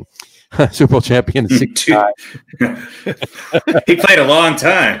 Super Bowl champion in 65. He played a long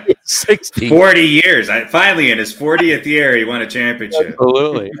time. 60. 40 years. Finally, in his 40th year, he won a championship.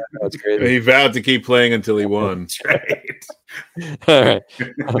 Absolutely. That's crazy. He vowed to keep playing until he won. That's right. All right.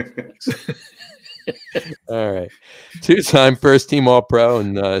 All right. 2-time first-team All-Pro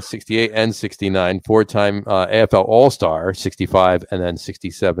in 68 and 69. 4-time AFL All-Star, 65 and then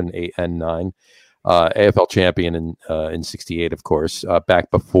 67, 8, and 9. AFL champion in 68, of course.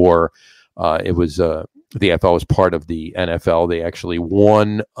 Back before it was the AFL was part of the NFL. They actually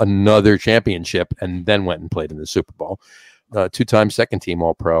won another championship and then went and played in the Super Bowl. 2-time second-team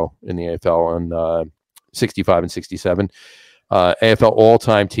All-Pro in the AFL in 65 and 67. AFL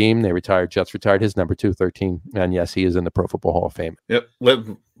all-time team. They retired. Jets retired his number 213. And yes, he is in the Pro Football Hall of Fame. Yep.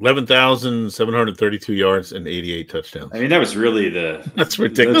 11,732 yards and 88 touchdowns. I mean, that was really that's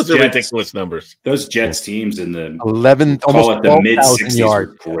ridiculous. Those are ridiculous numbers. Those Jets teams in the 11, almost the mid-60s were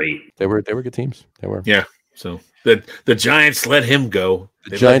great. They were good teams. They were. Yeah. So the Giants let him go.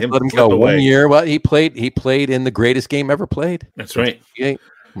 The Giants let him go away. 1 year. Well, he played in the greatest game ever played. That's right.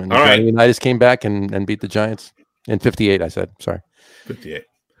 When the United came back and beat the Giants. In 58, I said. Sorry. 58.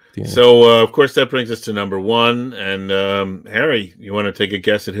 So, of course, that brings us to number 1. And, Harry, you want to take a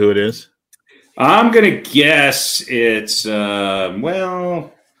guess at who it is? I'm going to guess it's, I don't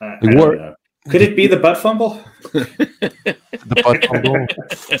know. Could it be the butt fumble? The butt fumble?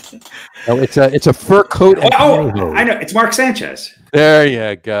 No, it's a fur coat. I know. It's Mark Sanchez. There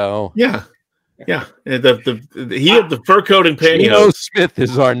you go. Yeah. Yeah, he had the fur coat and pantyhose. Geno Smith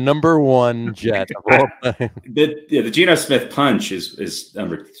is our number 1 Jet of all time. The Geno Smith punch is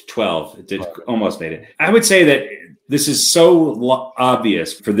number 12. It almost made it. I would say that this is so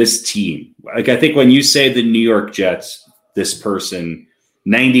obvious for this team. Like, I think when you say the New York Jets, this person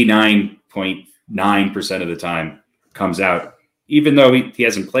 99.9% of the time comes out, even though he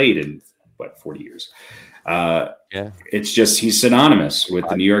hasn't played in 40 years. It's just he's synonymous with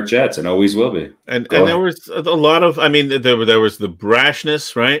the New York Jets and always will be. And there was a lot of, I mean, there was the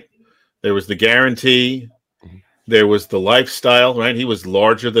brashness, right? There was the guarantee. There was the lifestyle, right? He was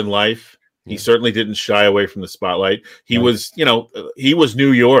larger than life. He certainly didn't shy away from the spotlight. He was, he was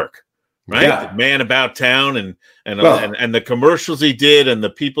New York, right? Yeah. The man about town and the commercials he did and the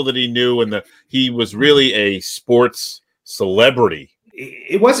people that he knew he was really a sports celebrity.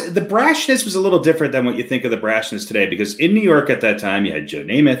 It was, the brashness was a little different than what you think of the brashness today, because in New York at that time you had Joe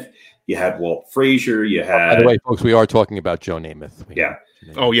Namath, you had Walt Frazier, you had. By the way, folks, we are talking about Joe Namath. Yeah.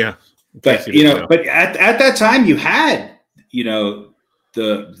 Oh yeah. But but at that time you had the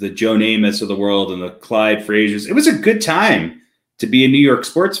Joe Namaths of the world and the Clyde Fraziers. It was a good time to be a New York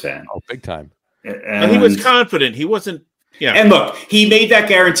sports fan. Oh, big time. And he was confident. He wasn't. Yeah. And look, he made that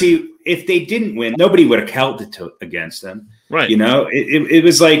guarantee. If they didn't win, nobody would have counted against them. Right. It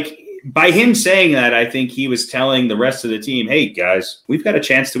was like, by him saying that, I think he was telling the rest of the team, hey, guys, we've got a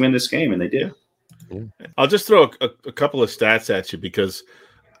chance to win this game. And they did. Yeah. I'll just throw a couple of stats at you, because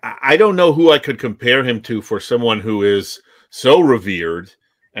I don't know who I could compare him to for someone who is so revered.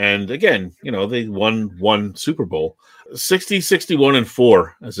 And again, they won one Super Bowl,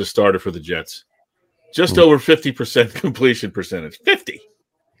 60-61-4 as a starter for the Jets. Just over 50% completion percentage. 50.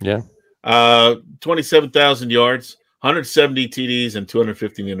 Yeah. 27,000 yards, 170 TDs, and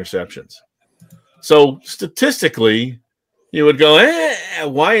 215 interceptions. So statistically, you would go,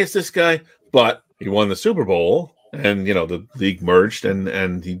 why is this guy? But he won the Super Bowl, and the league merged,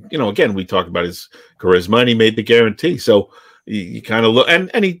 and he, again, we talked about his charisma, and he made the guarantee. So you kind of look, and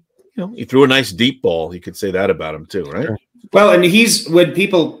he, he threw a nice deep ball. You could say that about him too, right? Well, and when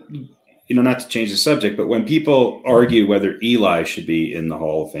people, not to change the subject, but when people argue whether Eli should be in the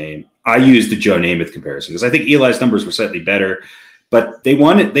Hall of Fame, I use the Joe Namath comparison, because I think Eli's numbers were slightly better, but they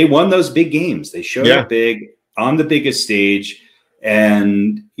won it. They won those big games. They showed up big on the biggest stage.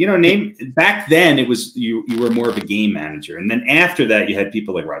 And, back then it was, you were more of a game manager. And then after that, you had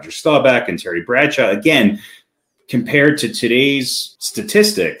people like Roger Staubach and Terry Bradshaw, again, compared to today's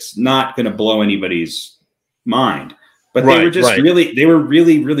statistics, not going to blow anybody's mind. But they were just really,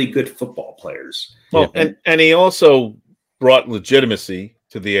 really good football players. Well, and he also brought legitimacy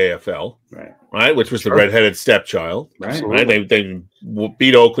to the AFL, right? Which was the redheaded stepchild, right? They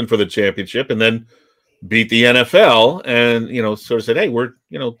beat Oakland for the championship, and then beat the NFL, and sort of said, "Hey, we're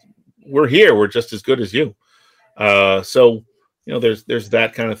here. We're just as good as you." So there's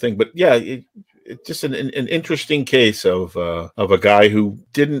that kind of thing. But yeah, it's just an interesting case of a guy who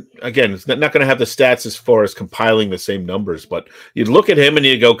didn't, again, it's not going to have the stats as far as compiling the same numbers, but you'd look at him and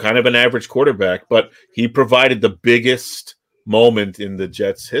you go, kind of an average quarterback, but he provided the biggest moment in the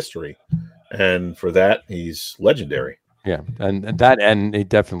Jets history, and for that he's legendary. Yeah, and he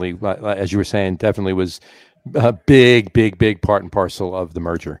definitely, as you were saying, definitely was a big part and parcel of the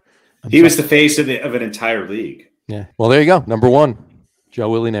merger. He was the face of an entire league. Yeah. Well, there you go. Number one, Joe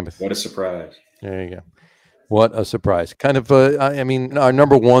Willie Namath. What a surprise! There you go. What a surprise. Kind of. I mean, our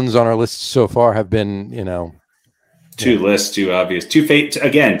number ones on our list so far have been, two lists, too obvious, two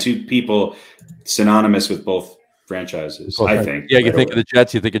people synonymous with both franchises. I think. Yeah, you think of the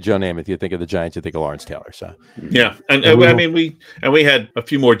Jets, you think of Joe Namath. You think of the Giants, you think of Lawrence Taylor. So yeah, and I mean, we had a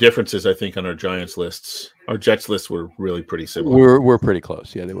few more differences, I think, on our Giants lists. Our Jets lists were really pretty similar. We're pretty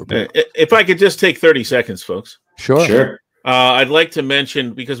close. Yeah, they were. If I could just take 30 seconds, folks. Sure. I'd like to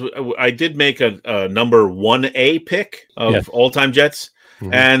mention, because I did make a number 1A pick of all-time Jets,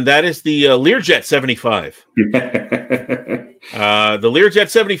 and that is the Learjet 75. The Learjet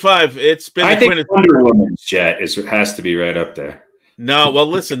 75. It's been. I think Wonder Woman's jet has to be right up there. No, well,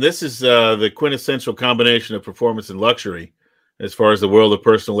 listen. This is the quintessential combination of performance and luxury, as far as the world of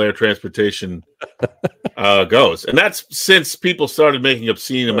personal air transportation goes, and that's since people started making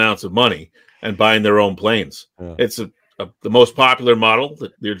obscene amounts of money and buying their own planes. Yeah. It's the most popular model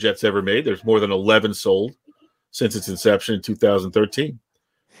that Learjet's ever made. There's more than 11 sold since its inception in 2013,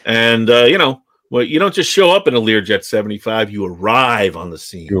 and well, you don't just show up in a Learjet 75. You arrive on the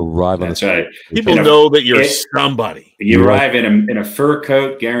scene. That's right. People know that you're somebody. You arrive in a fur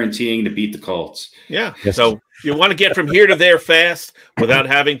coat, guaranteeing to beat the Colts. Yeah. Yes. So you want to get from here to there fast without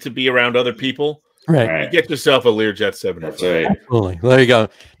having to be around other people. Right. You get yourself a Learjet 75. That's right. Absolutely. There you go.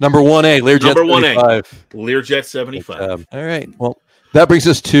 Number 1A, Learjet 75. Learjet 75. All right. Well, that brings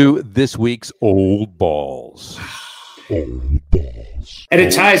us to this week's Old Balls. And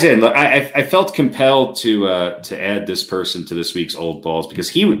it ties in. I felt compelled to add this person to this week's Old Balls because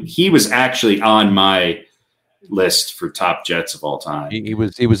he was actually on my list for top Jets of all time. He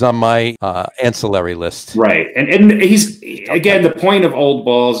was on my ancillary list. Right. And he's, again, the point of Old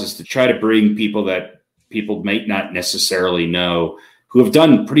Balls is to try to bring people that people might not necessarily know who have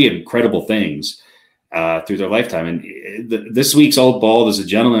done pretty incredible things through their lifetime. And this week's Old Bald is a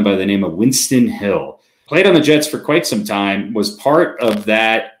gentleman by the name of Winston Hill. Played on the Jets for quite some time, was part of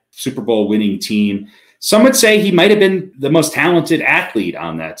that Super Bowl winning team. Some would say he might have been the most talented athlete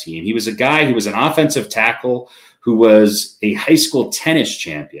on that team. He was a guy who was an offensive tackle who was a high school tennis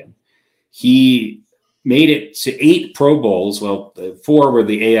champion. He made it to 8 Pro Bowls. Well, 4 were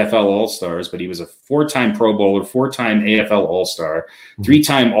the AFL All-Stars, but he was a 4-time Pro Bowler, 4-time AFL All-Star,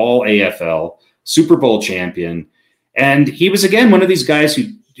 3-time All-AFL, Super Bowl champion. And he was, again, one of these guys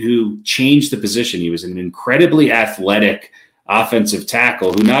who changed the position. He was an incredibly athletic offensive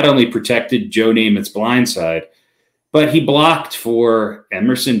tackle who not only protected Joe Namath's blindside, but he blocked for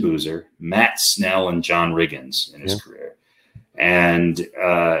Emerson Boozer, Matt Snell, and John Riggins in his career. And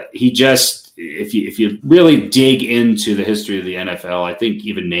he just, if you really dig into the history of the NFL, I think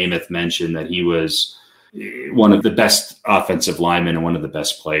even Namath mentioned that he was one of the best offensive linemen and one of the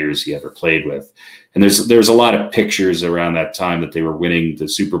best players he ever played with. And there's a lot of pictures around that time that they were winning the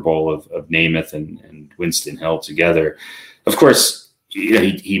Super Bowl of Namath and Winston Hill together. Of course,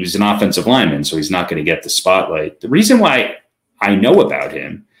 he was an offensive lineman, so he's not going to get the spotlight. The reason why I know about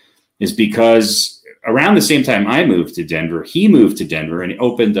him is because around the same time I moved to Denver, he moved to Denver and he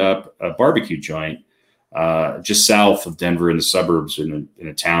opened up a barbecue joint just south of Denver in the suburbs in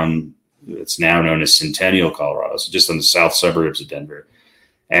a town that's now known as Centennial, Colorado, so just on the south suburbs of Denver.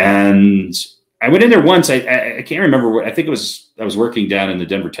 And I went in there once. I can't remember. I think I was working down in the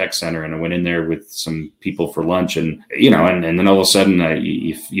Denver Tech Center, and I went in there with some people for lunch, and and then all of a sudden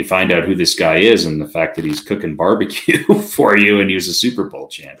you find out who this guy is, and the fact that he's cooking barbecue for you, and he was a Super Bowl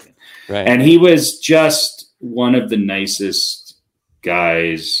champion, right? And he was just one of the nicest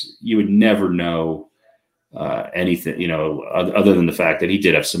guys. You would never know anything, other than the fact that he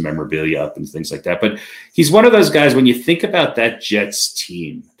did have some memorabilia up and things like that. But he's one of those guys, when you think about that Jets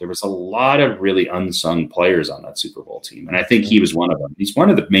team, there was a lot of really unsung players on that Super Bowl team. And I think he was one of them. He's one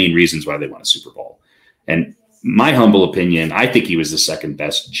of the main reasons why they won a Super Bowl. And my humble opinion, I think he was the second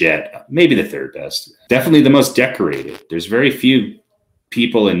best Jet, maybe the third best, definitely the most decorated. There's very few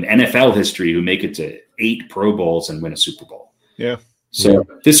people in NFL history who make it to 8 Pro Bowls and win a Super Bowl. Yeah. So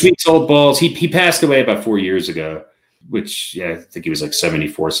this week's Old Balls, he passed away about 4 years ago, which, I think he was like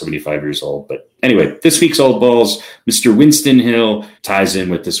 74, 75 years old. But anyway, this week's Old Balls, Mr. Winston Hill, ties in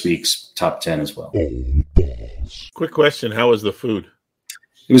with this week's top 10 as well. Quick question. How was the food?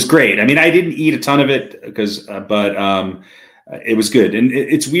 It was great. I mean, I didn't eat a ton of it but it was good. And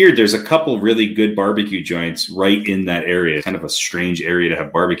it's weird. There's a couple really good barbecue joints right in that area. Kind of a strange area to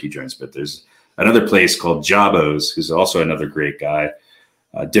have barbecue joints, but there's another place called Jabo's, who's also another great guy.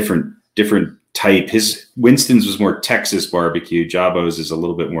 Different type. Winston's was more Texas barbecue. Jabo's is a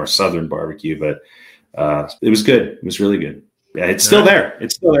little bit more Southern barbecue, but it was good. It was really good. Yeah, it's still there.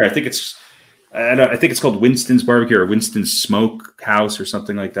 It's still there. I think it's called Winston's Barbecue or Winston's Smoke House or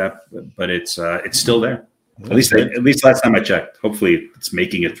something like that. But it's still there. At least last time I checked. Hopefully, it's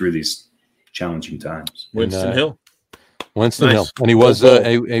making it through these challenging times. Winston Hill. Winston Hill, and he's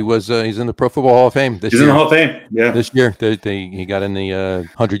in the Pro Football Hall of Fame this year. He's in the Hall of Fame, yeah. This year, he got in the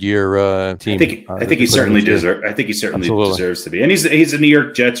 100-year team. I think he certainly deserves. I think he certainly deserves to be, and he's a New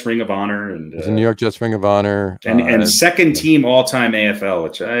York Jets Ring of Honor, and he's a New York Jets Ring of Honor, and second team all-time AFL,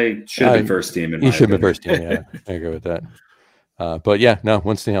 which I should have been first team. He should have been first team. Yeah, I agree with that. But yeah, no,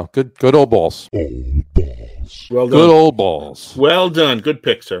 Winston Hill, good old balls. Well done. Good old balls. Well done. Good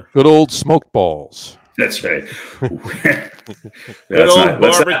pick, sir. Good old smoked balls. That's right.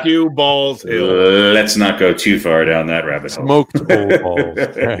 Barbecue balls. Let's not go too far down that rabbit hole. Smoked old balls.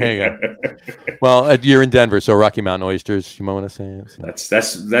 There you go. Well, you're in Denver, so Rocky Mountain oysters. You might want to say it. So.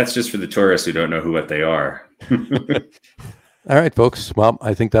 That's just for the tourists who don't know what they are. All right, folks. Well,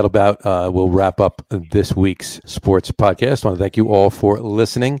 I think that'll will wrap up this week's sports podcast. I want to thank you all for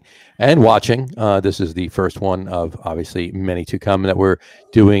listening and watching. This is the first one of obviously many to come that we're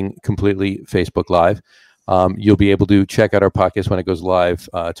doing completely Facebook Live. You'll be able to check out our podcast when it goes live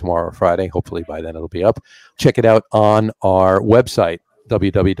tomorrow or Friday. Hopefully by then it'll be up. Check it out on our website,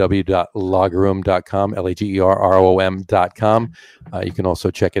 www.logaroom.com, LAGERROM.com. You can also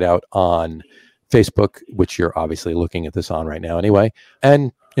check it out on Facebook, which you're obviously looking at this on right now anyway, and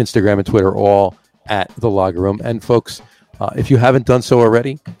Instagram and Twitter, all at The Logar Room. And folks, if you haven't done so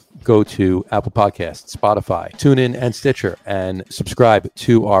already, go to Apple Podcasts, Spotify, TuneIn, and Stitcher, and subscribe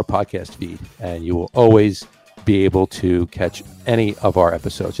to our podcast feed. And you will always be able to catch any of our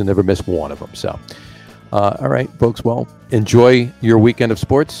episodes. You'll never miss one of them. So, all right, folks. Well, enjoy your weekend of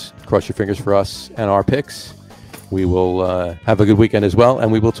sports. Cross your fingers for us and our picks. We will have a good weekend as well,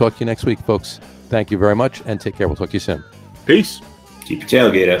 and we will talk to you next week, folks. Thank you very much, and take care. We'll talk to you soon. Peace. Keep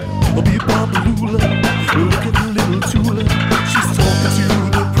your tailgate up.